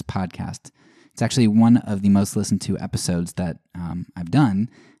 of this podcast. It's actually one of the most listened to episodes that I've done,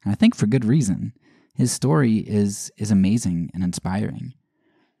 and I think for good reason. His story is amazing and inspiring.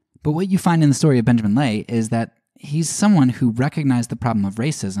 But what you find in the story of Benjamin Lay is that he's someone who recognized the problem of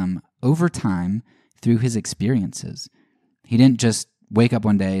racism over time through his experiences. He didn't just wake up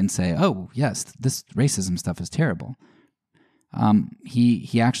one day and say, oh, yes, this racism stuff is terrible.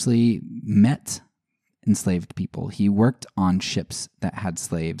 He actually met enslaved people. He worked on ships that had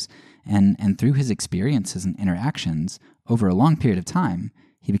slaves, and through his experiences and interactions over a long period of time,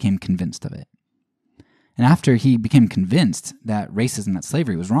 he became convinced of it. And after he became convinced that racism, that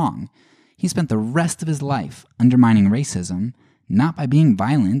slavery was wrong, he spent the rest of his life undermining racism, not by being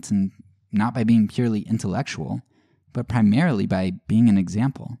violent and not by being purely intellectual, but primarily by being an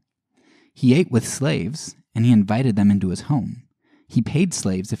example. He ate with slaves, and he invited them into his home. He paid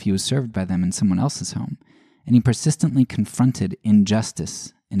slaves if he was served by them in someone else's home, and he persistently confronted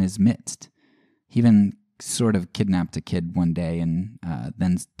injustice in his midst. He even sort of kidnapped a kid one day and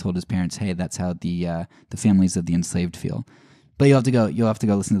then told his parents, hey, that's how the families of the enslaved feel. But you'll have to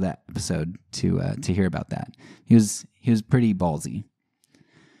go listen to that episode to hear about that. He was pretty ballsy.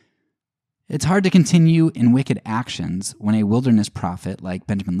 It's hard to continue in wicked actions when a wilderness prophet like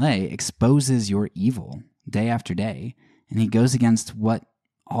Benjamin Lay exposes your evil day after day, and he goes against what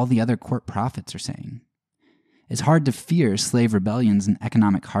all the other court prophets are saying. It's hard to fear slave rebellions and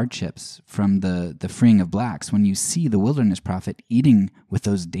economic hardships from the freeing of blacks when you see the wilderness prophet eating with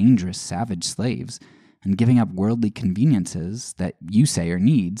those dangerous savage slaves and giving up worldly conveniences that you say are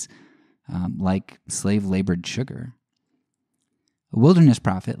needs, like slave-labored sugar. A wilderness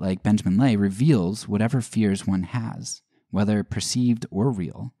prophet like Benjamin Lay reveals whatever fears one has, whether perceived or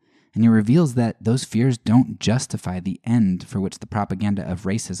real, and he reveals that those fears don't justify the end for which the propaganda of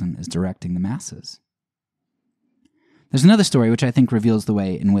racism is directing the masses. There's another story which I think reveals the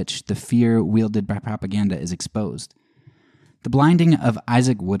way in which the fear wielded by propaganda is exposed. The blinding of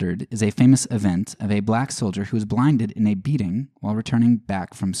Isaac Woodard is a famous event of a black soldier who was blinded in a beating while returning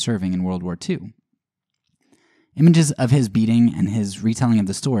back from serving in World War II. Images of his beating and his retelling of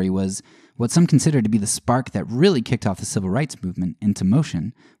the story was what some consider to be the spark that really kicked off the civil rights movement into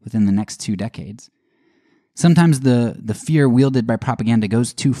motion within the next 2 decades. Sometimes the fear wielded by propaganda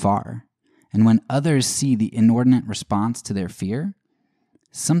goes too far, and when others see the inordinate response to their fear,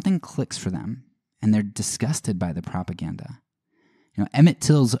 something clicks for them, and they're disgusted by the propaganda. Emmett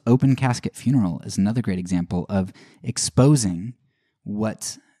Till's open casket funeral is another great example of exposing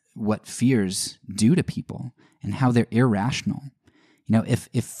what fears do to people and how they're irrational.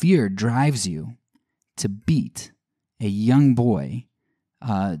 If fear drives you to beat a young boy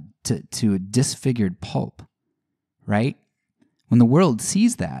to a disfigured pulp, right? When the world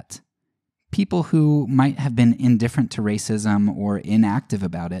sees that, people who might have been indifferent to racism or inactive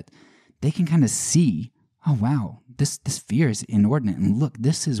about it, they can kind of see, oh wow, this fear is inordinate, and look,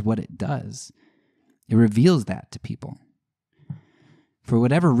 this is what it does. It reveals that to people. For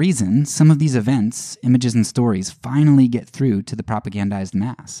whatever reason, some of these events, images, and stories finally get through to the propagandized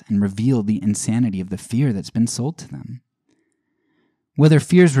mass and reveal the insanity of the fear that's been sold to them. Whether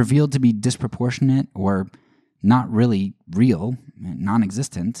fear is revealed to be disproportionate or not really real,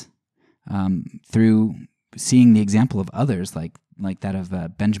 non-existent, through seeing the example of others like that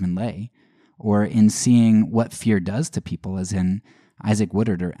of Benjamin Lay, or in seeing what fear does to people, as in Isaac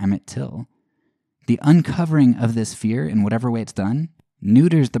Woodard or Emmett Till, the uncovering of this fear in whatever way it's done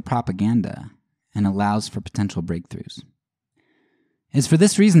neuters the propaganda and allows for potential breakthroughs. It's for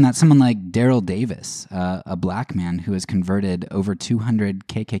this reason that someone like Daryl Davis, a black man who has converted over 200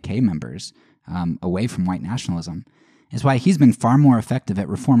 KKK members away from white nationalism, is why he's been far more effective at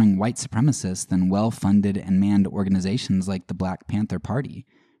reforming white supremacists than well-funded and manned organizations like the Black Panther Party.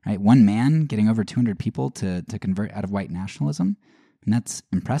 Right? One man getting over 200 people to convert out of white nationalism, and that's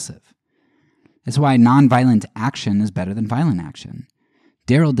impressive. It's why nonviolent action is better than violent action.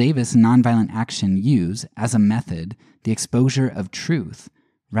 Daryl Davis and nonviolent action use, as a method, the exposure of truth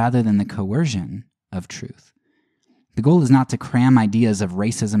rather than the coercion of truth. The goal is not to cram ideas of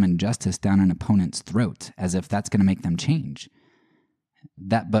racism and justice down an opponent's throat as if that's going to make them change.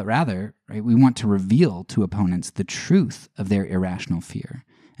 But rather, right, we want to reveal to opponents the truth of their irrational fear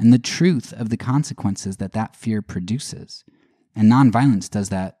and the truth of the consequences that fear produces. And nonviolence does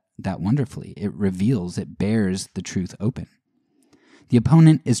that wonderfully. It reveals, it bears the truth open. The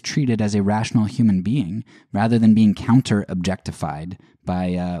opponent is treated as a rational human being rather than being counter-objectified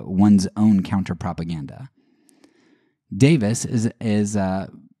by one's own counter-propaganda. Davis is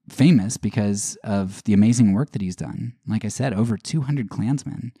famous because of the amazing work that he's done. Like I said, over 200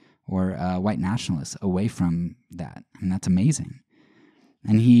 Klansmen or white nationalists away from that. And that's amazing.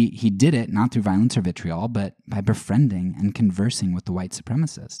 And he did it not through violence or vitriol, but by befriending and conversing with the white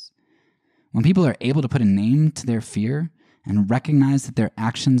supremacists. When people are able to put a name to their fear and recognize that their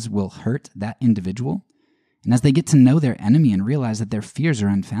actions will hurt that individual, and as they get to know their enemy and realize that their fears are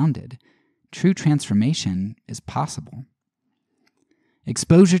unfounded, true transformation is possible.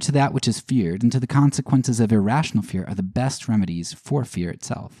 Exposure to that which is feared and to the consequences of irrational fear are the best remedies for fear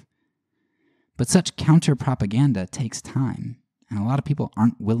itself. But such counter-propaganda takes time, and a lot of people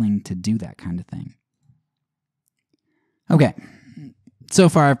aren't willing to do that kind of thing. Okay, so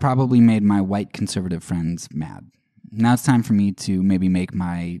far I've probably made my white conservative friends mad. Now it's time for me to maybe make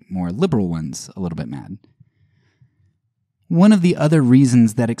my more liberal ones a little bit mad. One of the other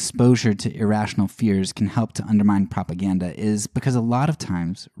reasons that exposure to irrational fears can help to undermine propaganda is because a lot of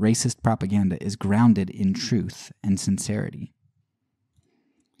times racist propaganda is grounded in truth and sincerity.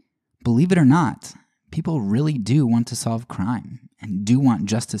 Believe it or not, people really do want to solve crime and do want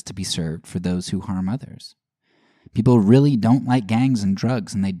justice to be served for those who harm others. People really don't like gangs and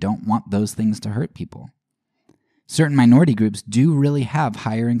drugs, and they don't want those things to hurt people. Certain minority groups do really have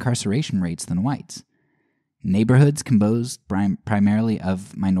higher incarceration rates than whites. Neighborhoods composed primarily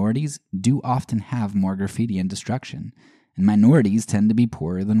of minorities do often have more graffiti and destruction, and minorities tend to be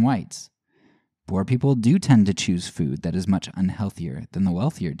poorer than whites. Poor people do tend to choose food that is much unhealthier than the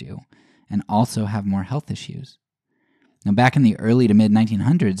wealthier do, and also have more health issues. Now, back in the early to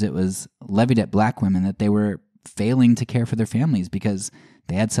mid-1900s, it was levied at black women that they were failing to care for their families because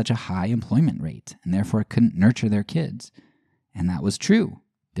they had such a high employment rate and therefore couldn't nurture their kids. And that was true.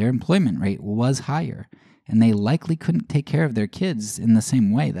 Their employment rate was higher, and they likely couldn't take care of their kids in the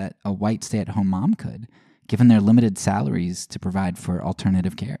same way that a white stay-at-home mom could, given their limited salaries to provide for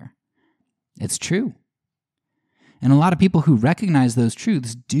alternative care. It's true. And a lot of people who recognize those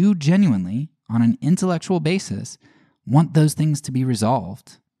truths do genuinely, on an intellectual basis, want those things to be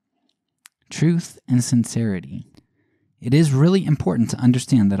resolved. Truth and sincerity. It is really important to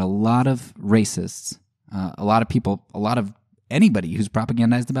understand that a lot of racists, a lot of people, a lot of anybody who's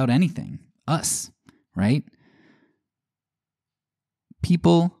propagandized about anything, us, right?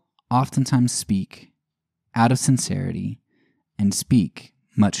 People oftentimes speak out of sincerity and speak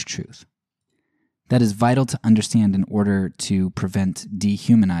much truth. That is vital to understand in order to prevent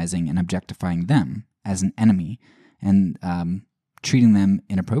dehumanizing and objectifying them as an enemy and treating them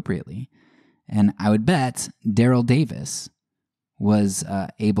inappropriately. And I would bet Daryl Davis was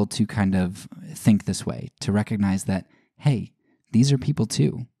able to kind of think this way, to recognize that, hey, these are people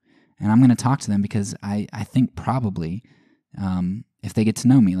too. And I'm going to talk to them because I think probably if they get to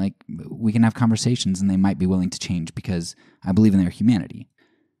know me, like we can have conversations and they might be willing to change because I believe in their humanity.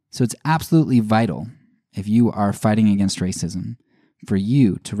 So it's absolutely vital, if you are fighting against racism, for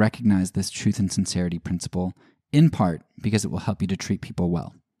you to recognize this truth and sincerity principle, in part because it will help you to treat people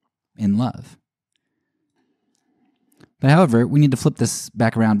well, in love. But however, we need to flip this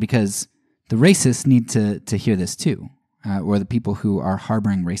back around because the racists need to hear this too, or the people who are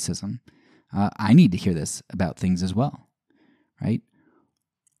harboring racism. I need to hear this about things as well, right?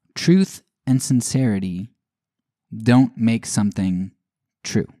 Truth and sincerity don't make something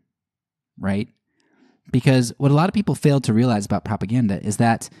true, right? Because what a lot of people fail to realize about propaganda is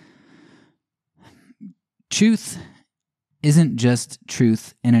that truth isn't just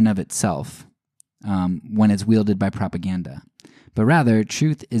truth in and of itself when it's wielded by propaganda, but rather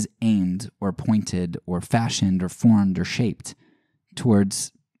truth is aimed or pointed or fashioned or formed or shaped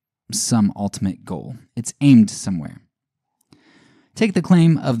towards some ultimate goal. It's aimed somewhere. Take the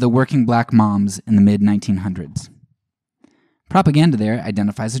claim of the working black moms in the mid-1900s. Propaganda there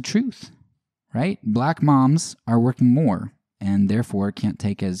identifies a truth, right? Black moms are working more and therefore can't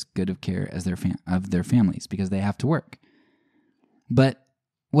take as good of care as of their families because they have to work. But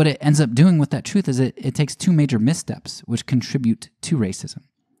what it ends up doing with that truth is it takes two major missteps which contribute to racism.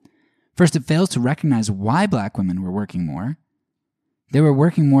 First, it fails to recognize why black women were working more. They were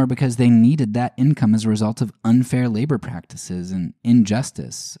working more because they needed that income as a result of unfair labor practices and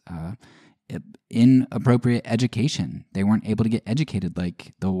injustice, inappropriate education. They weren't able to get educated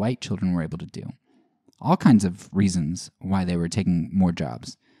like the white children were able to do. All kinds of reasons why they were taking more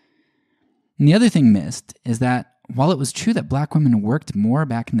jobs. And the other thing missed is that while it was true that black women worked more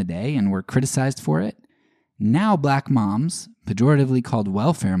back in the day and were criticized for it, now black moms, pejoratively called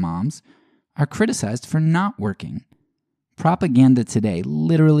welfare moms, are criticized for not working. Propaganda today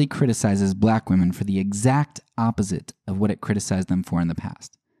literally criticizes black women for the exact opposite of what it criticized them for in the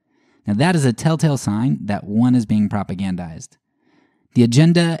past. Now that is a telltale sign that one is being propagandized. The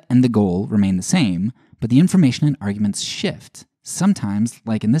agenda and the goal remain the same, but the information and arguments shift, sometimes,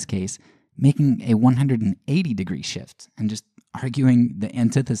 like in this case, making a 180-degree shift and just arguing the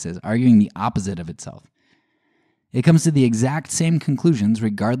antithesis, arguing the opposite of itself. It comes to the exact same conclusions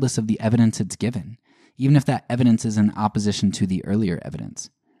regardless of the evidence it's given, even if that evidence is in opposition to the earlier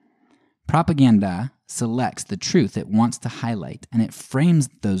evidence. Propaganda selects the truth it wants to highlight, and it frames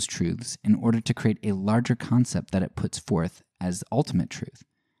those truths in order to create a larger concept that it puts forth as ultimate truth.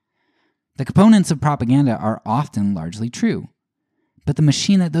 The components of propaganda are often largely true, but the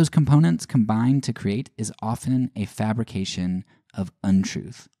machine that those components combine to create is often a fabrication of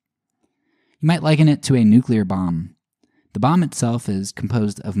untruth. You might liken it to a nuclear bomb. The bomb itself is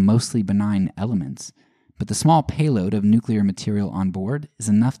composed of mostly benign elements, but the small payload of nuclear material on board is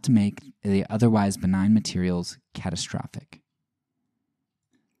enough to make the otherwise benign materials catastrophic.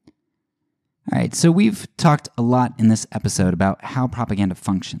 All right, so we've talked a lot in this episode about how propaganda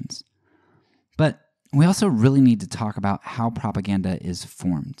functions, but we also really need to talk about how propaganda is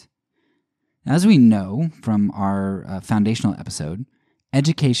formed. As we know from our foundational episode,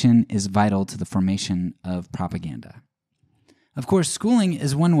 education is vital to the formation of propaganda. Of course, schooling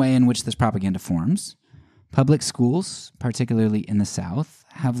is one way in which this propaganda forms. Public schools, particularly in the South,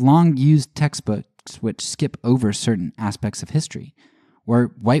 have long used textbooks which skip over certain aspects of history,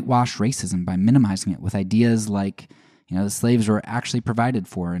 or whitewash racism by minimizing it with ideas like, the slaves were actually provided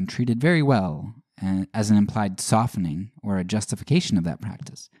for and treated very well, as an implied softening or a justification of that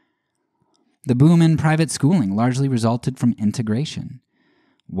practice. The boom in private schooling largely resulted from integration.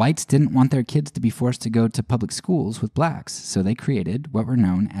 Whites didn't want their kids to be forced to go to public schools with blacks, so they created what were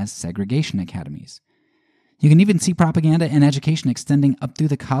known as segregation academies. You can even see propaganda in education extending up through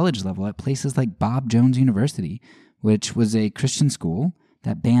the college level at places like Bob Jones University, which was a Christian school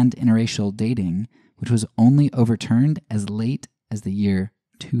that banned interracial dating, which was only overturned as late as the year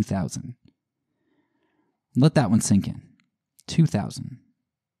 2000. Let that one sink in. 2000.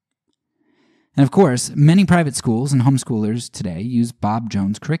 And of course, many private schools and homeschoolers today use Bob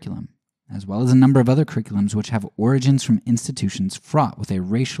Jones curriculum, as well as a number of other curriculums which have origins from institutions fraught with a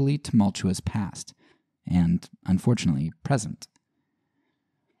racially tumultuous past, and, unfortunately, present.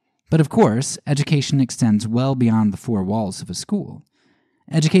 But of course, education extends well beyond the four walls of a school.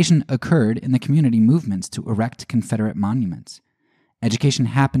 Education occurred in the community movements to erect Confederate monuments. Education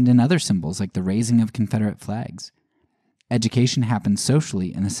happened in other symbols like the raising of Confederate flags. Education happened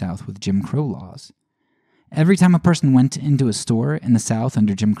socially in the South with Jim Crow laws. Every time a person went into a store in the South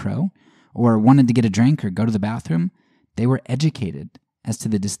under Jim Crow, or wanted to get a drink or go to the bathroom, they were educated as to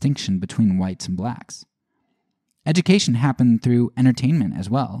the distinction between whites and blacks. Education happened through entertainment as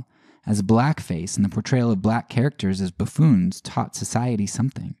well, as blackface and the portrayal of black characters as buffoons taught society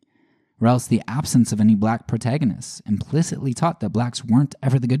something, or else the absence of any black protagonists implicitly taught that blacks weren't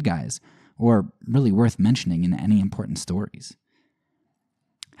ever the good guys, or really worth mentioning in any important stories.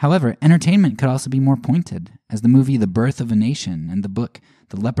 However, entertainment could also be more pointed, as the movie The Birth of a Nation and the book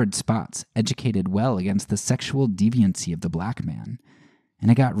The Leopard Spots educated well against the sexual deviancy of the black man,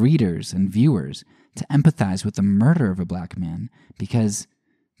 and it got readers and viewers to empathize with the murder of a black man because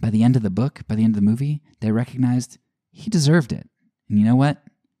by the end of the book, by the end of the movie, they recognized he deserved it. And you know what?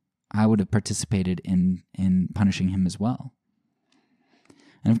 I would have participated in punishing him as well.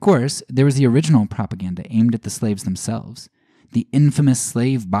 And of course, there was the original propaganda aimed at the slaves themselves, the infamous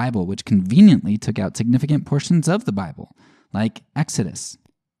slave Bible, which conveniently took out significant portions of the Bible, like Exodus,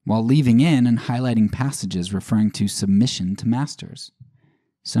 while leaving in and highlighting passages referring to submission to masters.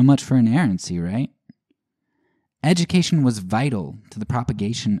 So much for inerrancy, right? Education was vital to the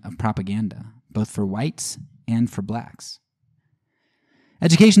propagation of propaganda, both for whites and for blacks.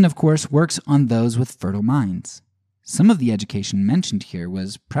 Education, of course, works on those with fertile minds. Some of the education mentioned here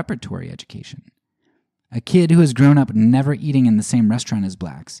was preparatory education. A kid who has grown up never eating in the same restaurant as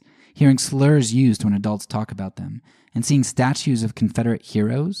blacks, hearing slurs used when adults talk about them, and seeing statues of Confederate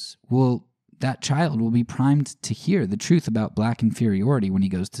heroes, that child will be primed to hear the truth about black inferiority when he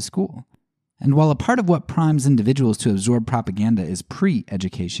goes to school. And while a part of what primes individuals to absorb propaganda is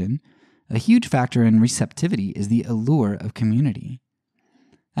pre-education, a huge factor in receptivity is the allure of community.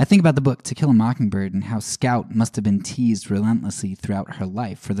 I think about the book To Kill a Mockingbird and how Scout must have been teased relentlessly throughout her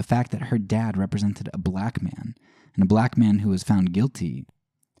life for the fact that her dad represented a black man, and a black man who was found guilty.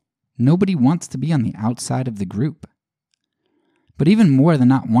 Nobody wants to be on the outside of the group. But even more than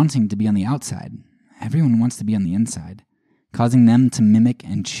not wanting to be on the outside, everyone wants to be on the inside, causing them to mimic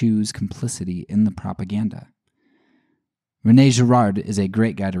and choose complicity in the propaganda. René Girard is a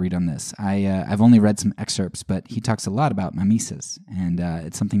great guy to read on this. I've only read some excerpts, but he talks a lot about mimesis, and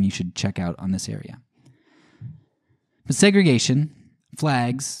it's something you should check out on this area. But segregation,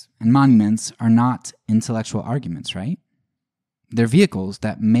 flags, and monuments are not intellectual arguments, right? They're vehicles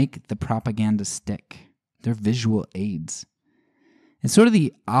that make the propaganda stick. They're visual aids. It's sort of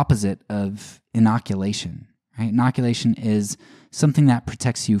the opposite of inoculation. Right? Inoculation is something that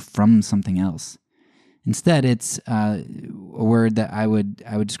protects you from something else. Instead, it's a word that I would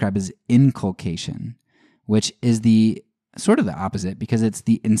describe as inculcation, which is the sort of the opposite because it's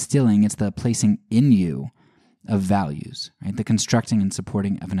the instilling, it's the placing in you of values, right? The constructing and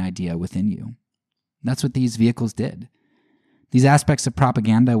supporting of an idea within you. That's what these vehicles did. These aspects of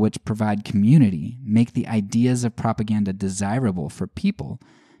propaganda which provide community make the ideas of propaganda desirable for people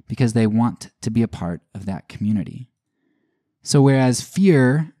because they want to be a part of that community. So whereas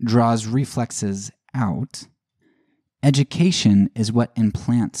fear draws reflexes out, education is what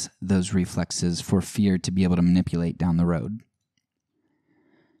implants those reflexes for fear to be able to manipulate down the road.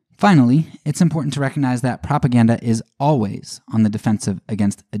 Finally, it's important to recognize that propaganda is always on the defensive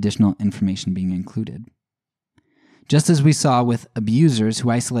against additional information being included. Just as we saw with abusers who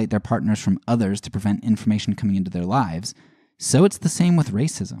isolate their partners from others to prevent information coming into their lives, so it's the same with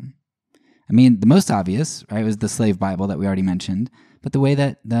racism. I mean, the most obvious, right, was the slave Bible that we already mentioned, but the way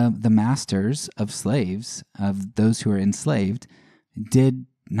that the masters of slaves, of those who were enslaved, did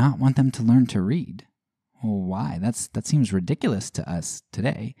not want them to learn to read. Well, why? That seems ridiculous to us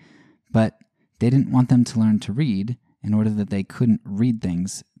today, but they didn't want them to learn to read in order that they couldn't read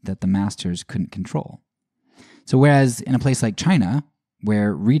things that the masters couldn't control. So whereas in a place like China,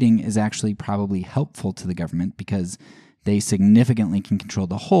 where reading is actually probably helpful to the government because they significantly can control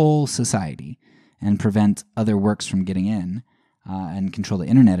the whole society and prevent other works from getting in and control the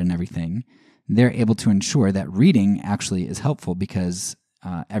internet and everything, they're able to ensure that reading actually is helpful because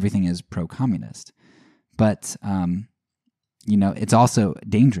everything is pro-communist. But, it's also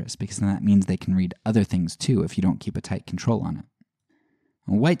dangerous because then that means they can read other things too if you don't keep a tight control on it.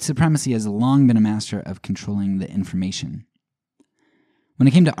 White supremacy has long been a master of controlling the information. When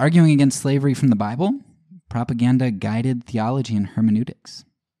it came to arguing against slavery from the Bible, propaganda guided theology and hermeneutics.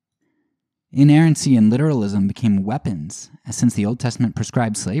 Inerrancy and literalism became weapons, as since the Old Testament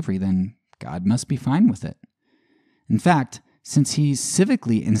prescribed slavery, then God must be fine with it. In fact, since he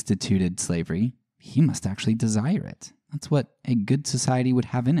civically instituted slavery, he must actually desire it. That's what a good society would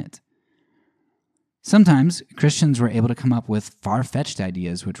have in it. Sometimes Christians were able to come up with far-fetched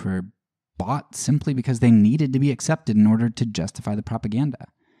ideas which were bought simply because they needed to be accepted in order to justify the propaganda.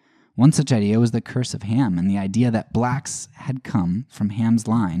 One such idea was the curse of Ham and the idea that blacks had come from Ham's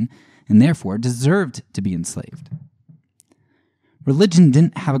line and therefore deserved to be enslaved. Religion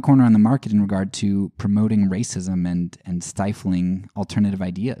didn't have a corner on the market in regard to promoting racism and stifling alternative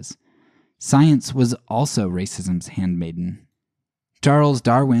ideas. Science was also racism's handmaiden. Charles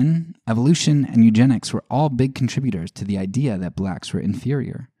Darwin, evolution, and eugenics were all big contributors to the idea that blacks were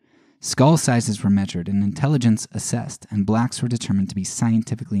inferior. Skull sizes were measured and intelligence assessed, and blacks were determined to be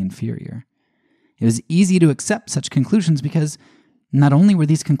scientifically inferior. It was easy to accept such conclusions because not only were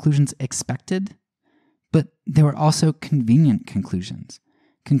these conclusions expected, but they were also convenient conclusions.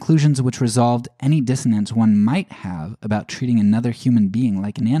 Conclusions which resolved any dissonance one might have about treating another human being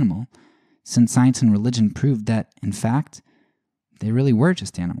like an animal, since science and religion proved that, in fact, they really were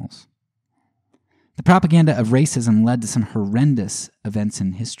just animals. The propaganda of racism led to some horrendous events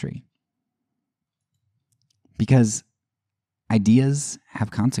in history. Because ideas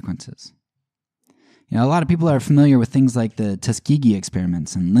have consequences. A lot of people are familiar with things like the Tuskegee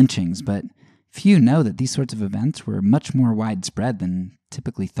experiments and lynchings, but few know that these sorts of events were much more widespread than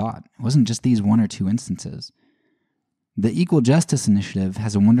typically thought. It wasn't just these one or two instances. The Equal Justice Initiative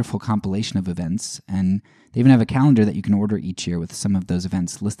has a wonderful compilation of events, and they even have a calendar that you can order each year with some of those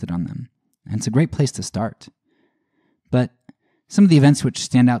events listed on them. And it's a great place to start. But some of the events which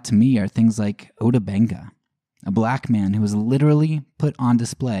stand out to me are things like Oda Benga, a black man who was literally put on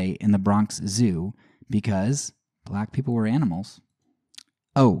display in the Bronx Zoo because black people were animals.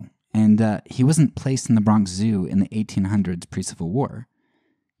 Oh, and he wasn't placed in the Bronx Zoo in the 1800s pre-Civil War.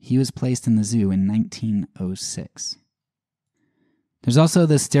 He was placed in the zoo in 1906. There's also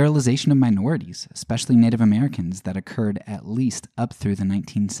the sterilization of minorities, especially Native Americans, that occurred at least up through the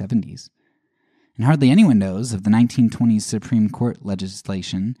 1970s. And hardly anyone knows of the 1920s Supreme Court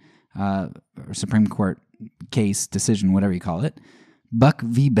legislation, or Supreme Court case, decision, whatever you call it, Buck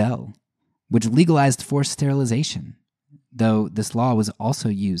v. Bell, which legalized forced sterilization, though this law was also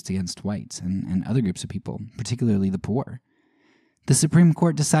used against whites and other groups of people, particularly the poor. The Supreme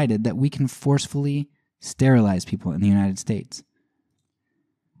Court decided that we can forcefully sterilize people in the United States.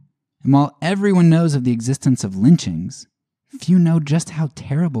 And while everyone knows of the existence of lynchings, few know just how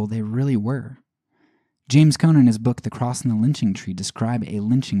terrible they really were. James Cone, in his book The Cross and the Lynching Tree, described a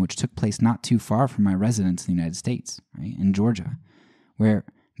lynching which took place not too far from my residence in the United States, right, in Georgia, where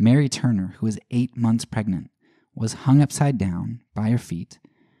Mary Turner, who was 8 months pregnant, was hung upside down by her feet,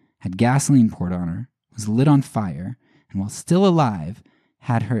 had gasoline poured on her, was lit on fire, and while still alive,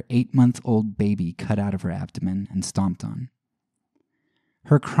 had her 8-month-old baby cut out of her abdomen and stomped on.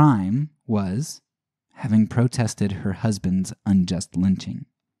 Her crime was having protested her husband's unjust lynching.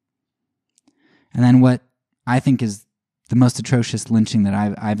 And then what I think is the most atrocious lynching that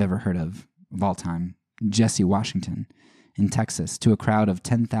I've ever heard of all time, Jesse Washington in Texas, to a crowd of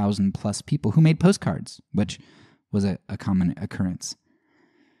 10,000 plus people who made postcards, which was a common occurrence.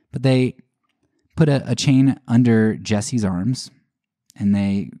 But they put a chain under Jesse's arms, and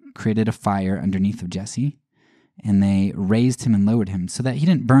they created a fire underneath of Jesse, and they raised him and lowered him so that he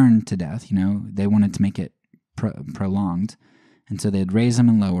didn't burn to death. They wanted to make it prolonged. And so they'd raise him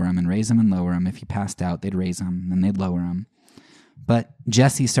and lower him and raise him and lower him. If he passed out, they'd raise him and then they'd lower him. But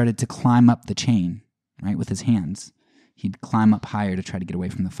Jesse started to climb up the chain, right, with his hands. He'd climb up higher to try to get away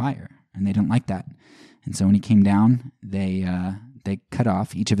from the fire, and they didn't like that. And so when he came down, they cut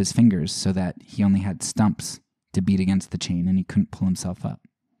off each of his fingers so that he only had stumps to beat against the chain and he couldn't pull himself up.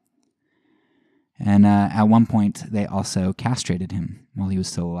 And at one point, they also castrated him while he was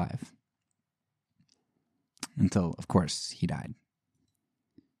still alive. Until, of course, he died.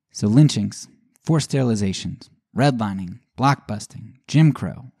 So lynchings, forced sterilizations, redlining, blockbusting, Jim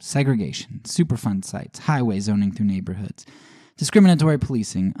Crow, segregation, Superfund sites, highway zoning through neighborhoods, discriminatory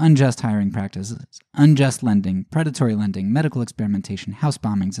policing, unjust hiring practices, unjust lending, predatory lending, medical experimentation, house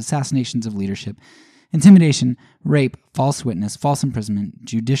bombings, assassinations of leadership, intimidation, rape, false witness, false imprisonment,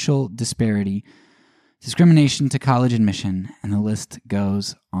 judicial disparity, discrimination to college admission, and the list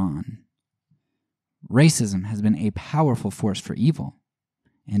goes on. Racism has been a powerful force for evil,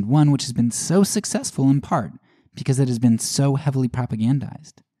 and one which has been so successful in part because it has been so heavily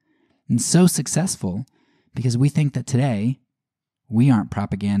propagandized, and so successful because we think that today we aren't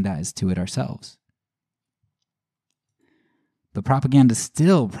propagandized to it ourselves. But propaganda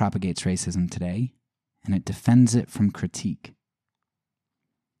still propagates racism today, and it defends it from critique.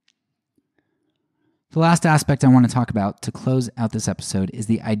 The last aspect I want to talk about to close out this episode is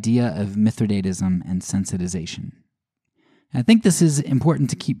the idea of Mithridatism and sensitization. I think this is important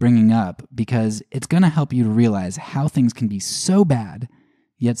to keep bringing up because it's going to help you to realize how things can be so bad,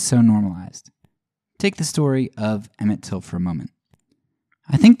 yet so normalized. Take the story of Emmett Till for a moment.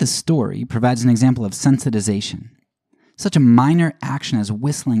 I think the story provides an example of sensitization. Such a minor action as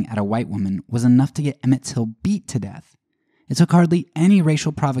whistling at a white woman was enough to get Emmett Till beat to death. It took hardly any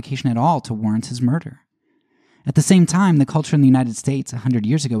racial provocation at all to warrant his murder. At the same time, the culture in the United States 100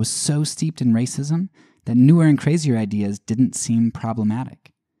 years ago was so steeped in racism that newer and crazier ideas didn't seem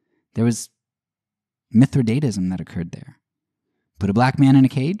problematic. There was Mithridatism that occurred there. Put a black man in a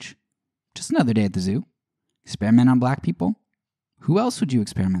cage? Just another day at the zoo. Experiment on black people? Who else would you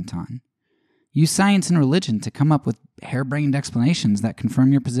experiment on? Use science and religion to come up with harebrained explanations that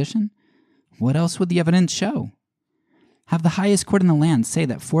confirm your position? What else would the evidence show? Have the highest court in the land say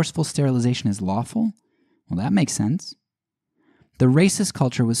that forceful sterilization is lawful? Well, that makes sense. The racist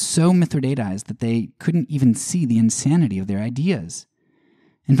culture was so Mithridatized that they couldn't even see the insanity of their ideas.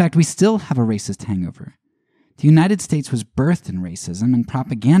 In fact, we still have a racist hangover. The United States was birthed in racism and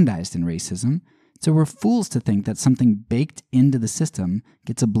propagandized in racism, so we're fools to think that something baked into the system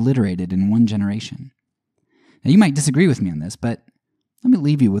gets obliterated in one generation. Now, you might disagree with me on this, but let me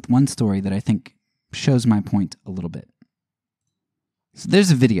leave you with one story that I think shows my point a little bit. So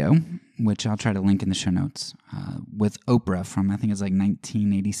there's a video, which I'll try to link in the show notes, with Oprah from, I think it's like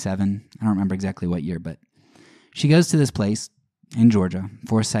 1987. I don't remember exactly what year, but she goes to this place in Georgia,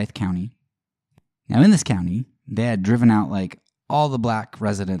 Forsyth County. Now, in this county, they had driven out like all the black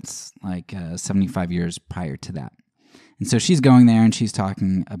residents like 75 years prior to that. And so she's going there and she's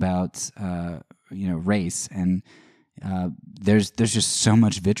talking about, race. And there's just so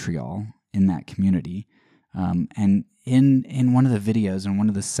much vitriol in that community. And in one of the videos, in one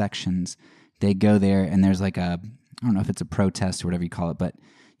of the sections, they go there and there's like I don't know if it's a protest or whatever you call it, but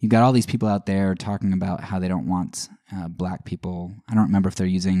you've got all these people out there talking about how they don't want black people. I don't remember if they're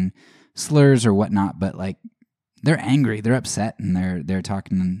using slurs or whatnot, but like they're angry, they're upset, and they're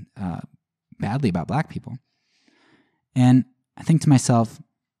talking badly about black people. And I think to myself,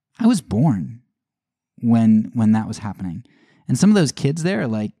 I was born when that was happening. And some of those kids there are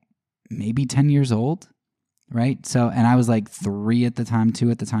like maybe 10 years old, right? So, and I was like 2 at the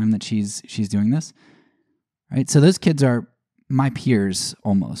time that she's doing this, right? So those kids are my peers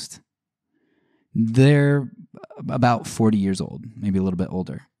almost. They're about 40 years old, maybe a little bit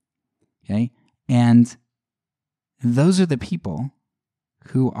older, okay? And those are the people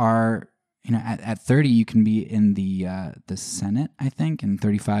who are, at 30 you can be in the Senate, I think, and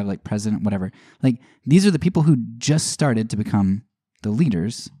 35 like president, whatever. Like these are the people who just started to become the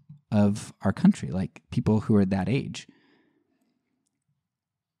leaders of our country, like people who are that age.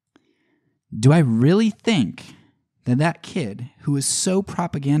 Do I really think that kid who is so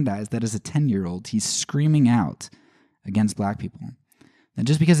propagandized that as a 10-year-old he's screaming out against black people, that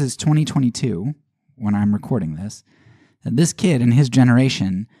just because it's 2022 when I'm recording this, that this kid and his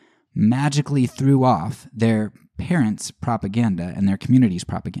generation magically threw off their parents' propaganda and their community's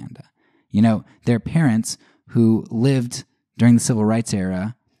propaganda? Their parents who lived during the civil rights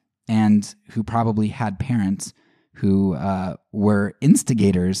era and who probably had parents who were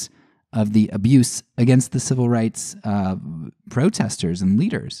instigators of the abuse against the civil rights protesters and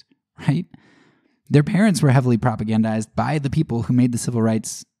leaders, right? Their parents were heavily propagandized by the people who made the civil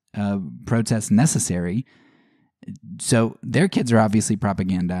rights protests necessary. So their kids are obviously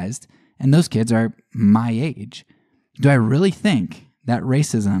propagandized, and those kids are my age. Do I really think that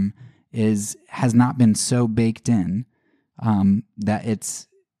racism has not been so baked in that it's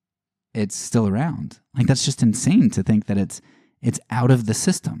still around? Like, that's just insane to think that it's out of the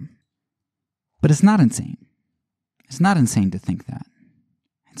system. But it's not insane. It's not insane to think that.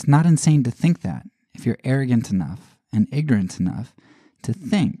 It's not insane to think that if you're arrogant enough and ignorant enough to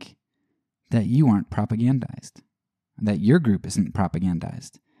think that you aren't propagandized, that your group isn't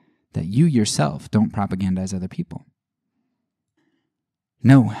propagandized, that you yourself don't propagandize other people.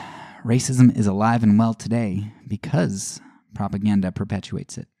 No, racism is alive and well today because propaganda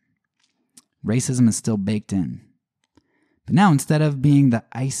perpetuates it. Racism is still baked in. But now, instead of being the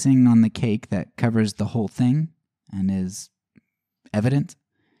icing on the cake that covers the whole thing and is evident,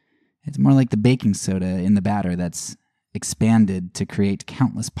 it's more like the baking soda in the batter that's expanded to create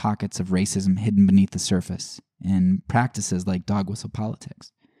countless pockets of racism hidden beneath the surface in practices like dog whistle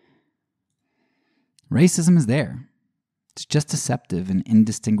politics. Racism is there. It's just deceptive and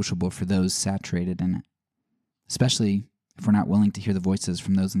indistinguishable for those saturated in it, especially if we're not willing to hear the voices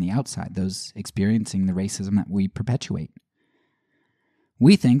from those on the outside, those experiencing the racism that we perpetuate.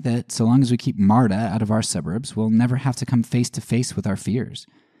 We think that so long as we keep MARTA out of our suburbs, we'll never have to come face to face with our fears,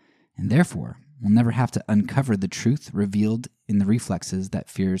 and therefore we'll never have to uncover the truth revealed in the reflexes that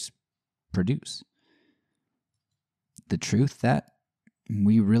fears produce. The truth that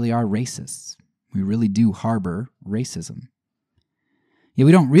we really are racists. We really do harbor racism. Yet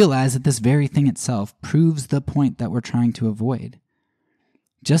we don't realize that this very thing itself proves the point that we're trying to avoid.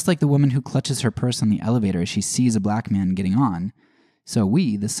 Just like the woman who clutches her purse on the elevator as she sees a black man getting on, so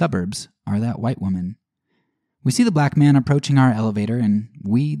we, the suburbs, are that white woman. We see the black man approaching our elevator, and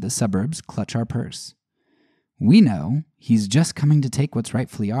we, the suburbs, clutch our purse. We know he's just coming to take what's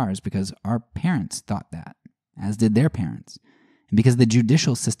rightfully ours because our parents thought that, as did their parents, and because the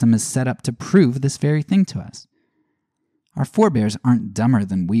judicial system is set up to prove this very thing to us. Our forebears aren't dumber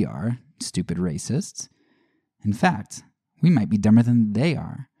than we are, stupid racists. In fact, we might be dumber than they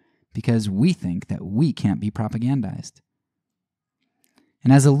are, because we think that we can't be propagandized.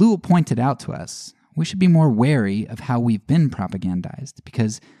 And as Alul pointed out to us, we should be more wary of how we've been propagandized,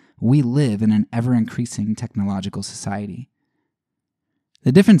 because we live in an ever-increasing technological society.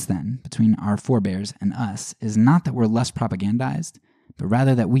 The difference, then, between our forebears and us is not that we're less propagandized, but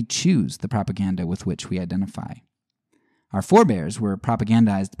rather that we choose the propaganda with which we identify. Our forebears were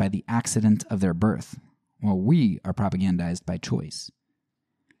propagandized by the accident of their birth, while we are propagandized by choice.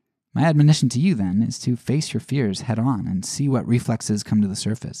 My admonition to you, then, is to face your fears head-on and see what reflexes come to the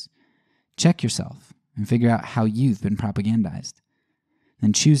surface. Check yourself and figure out how you've been propagandized.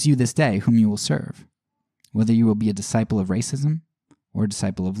 Then choose you this day whom you will serve, whether you will be a disciple of racism or a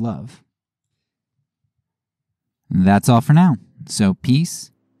disciple of love. That's all for now. So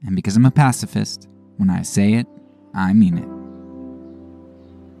peace, and because I'm a pacifist, when I say it, I mean it.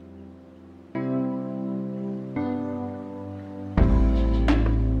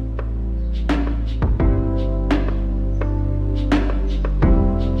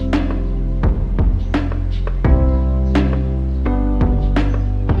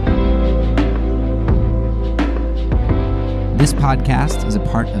 This podcast is a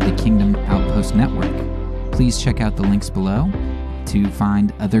part of the Kingdom Outpost Network. Please check out the links below to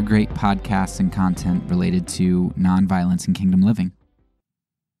find other great podcasts and content related to nonviolence and kingdom living.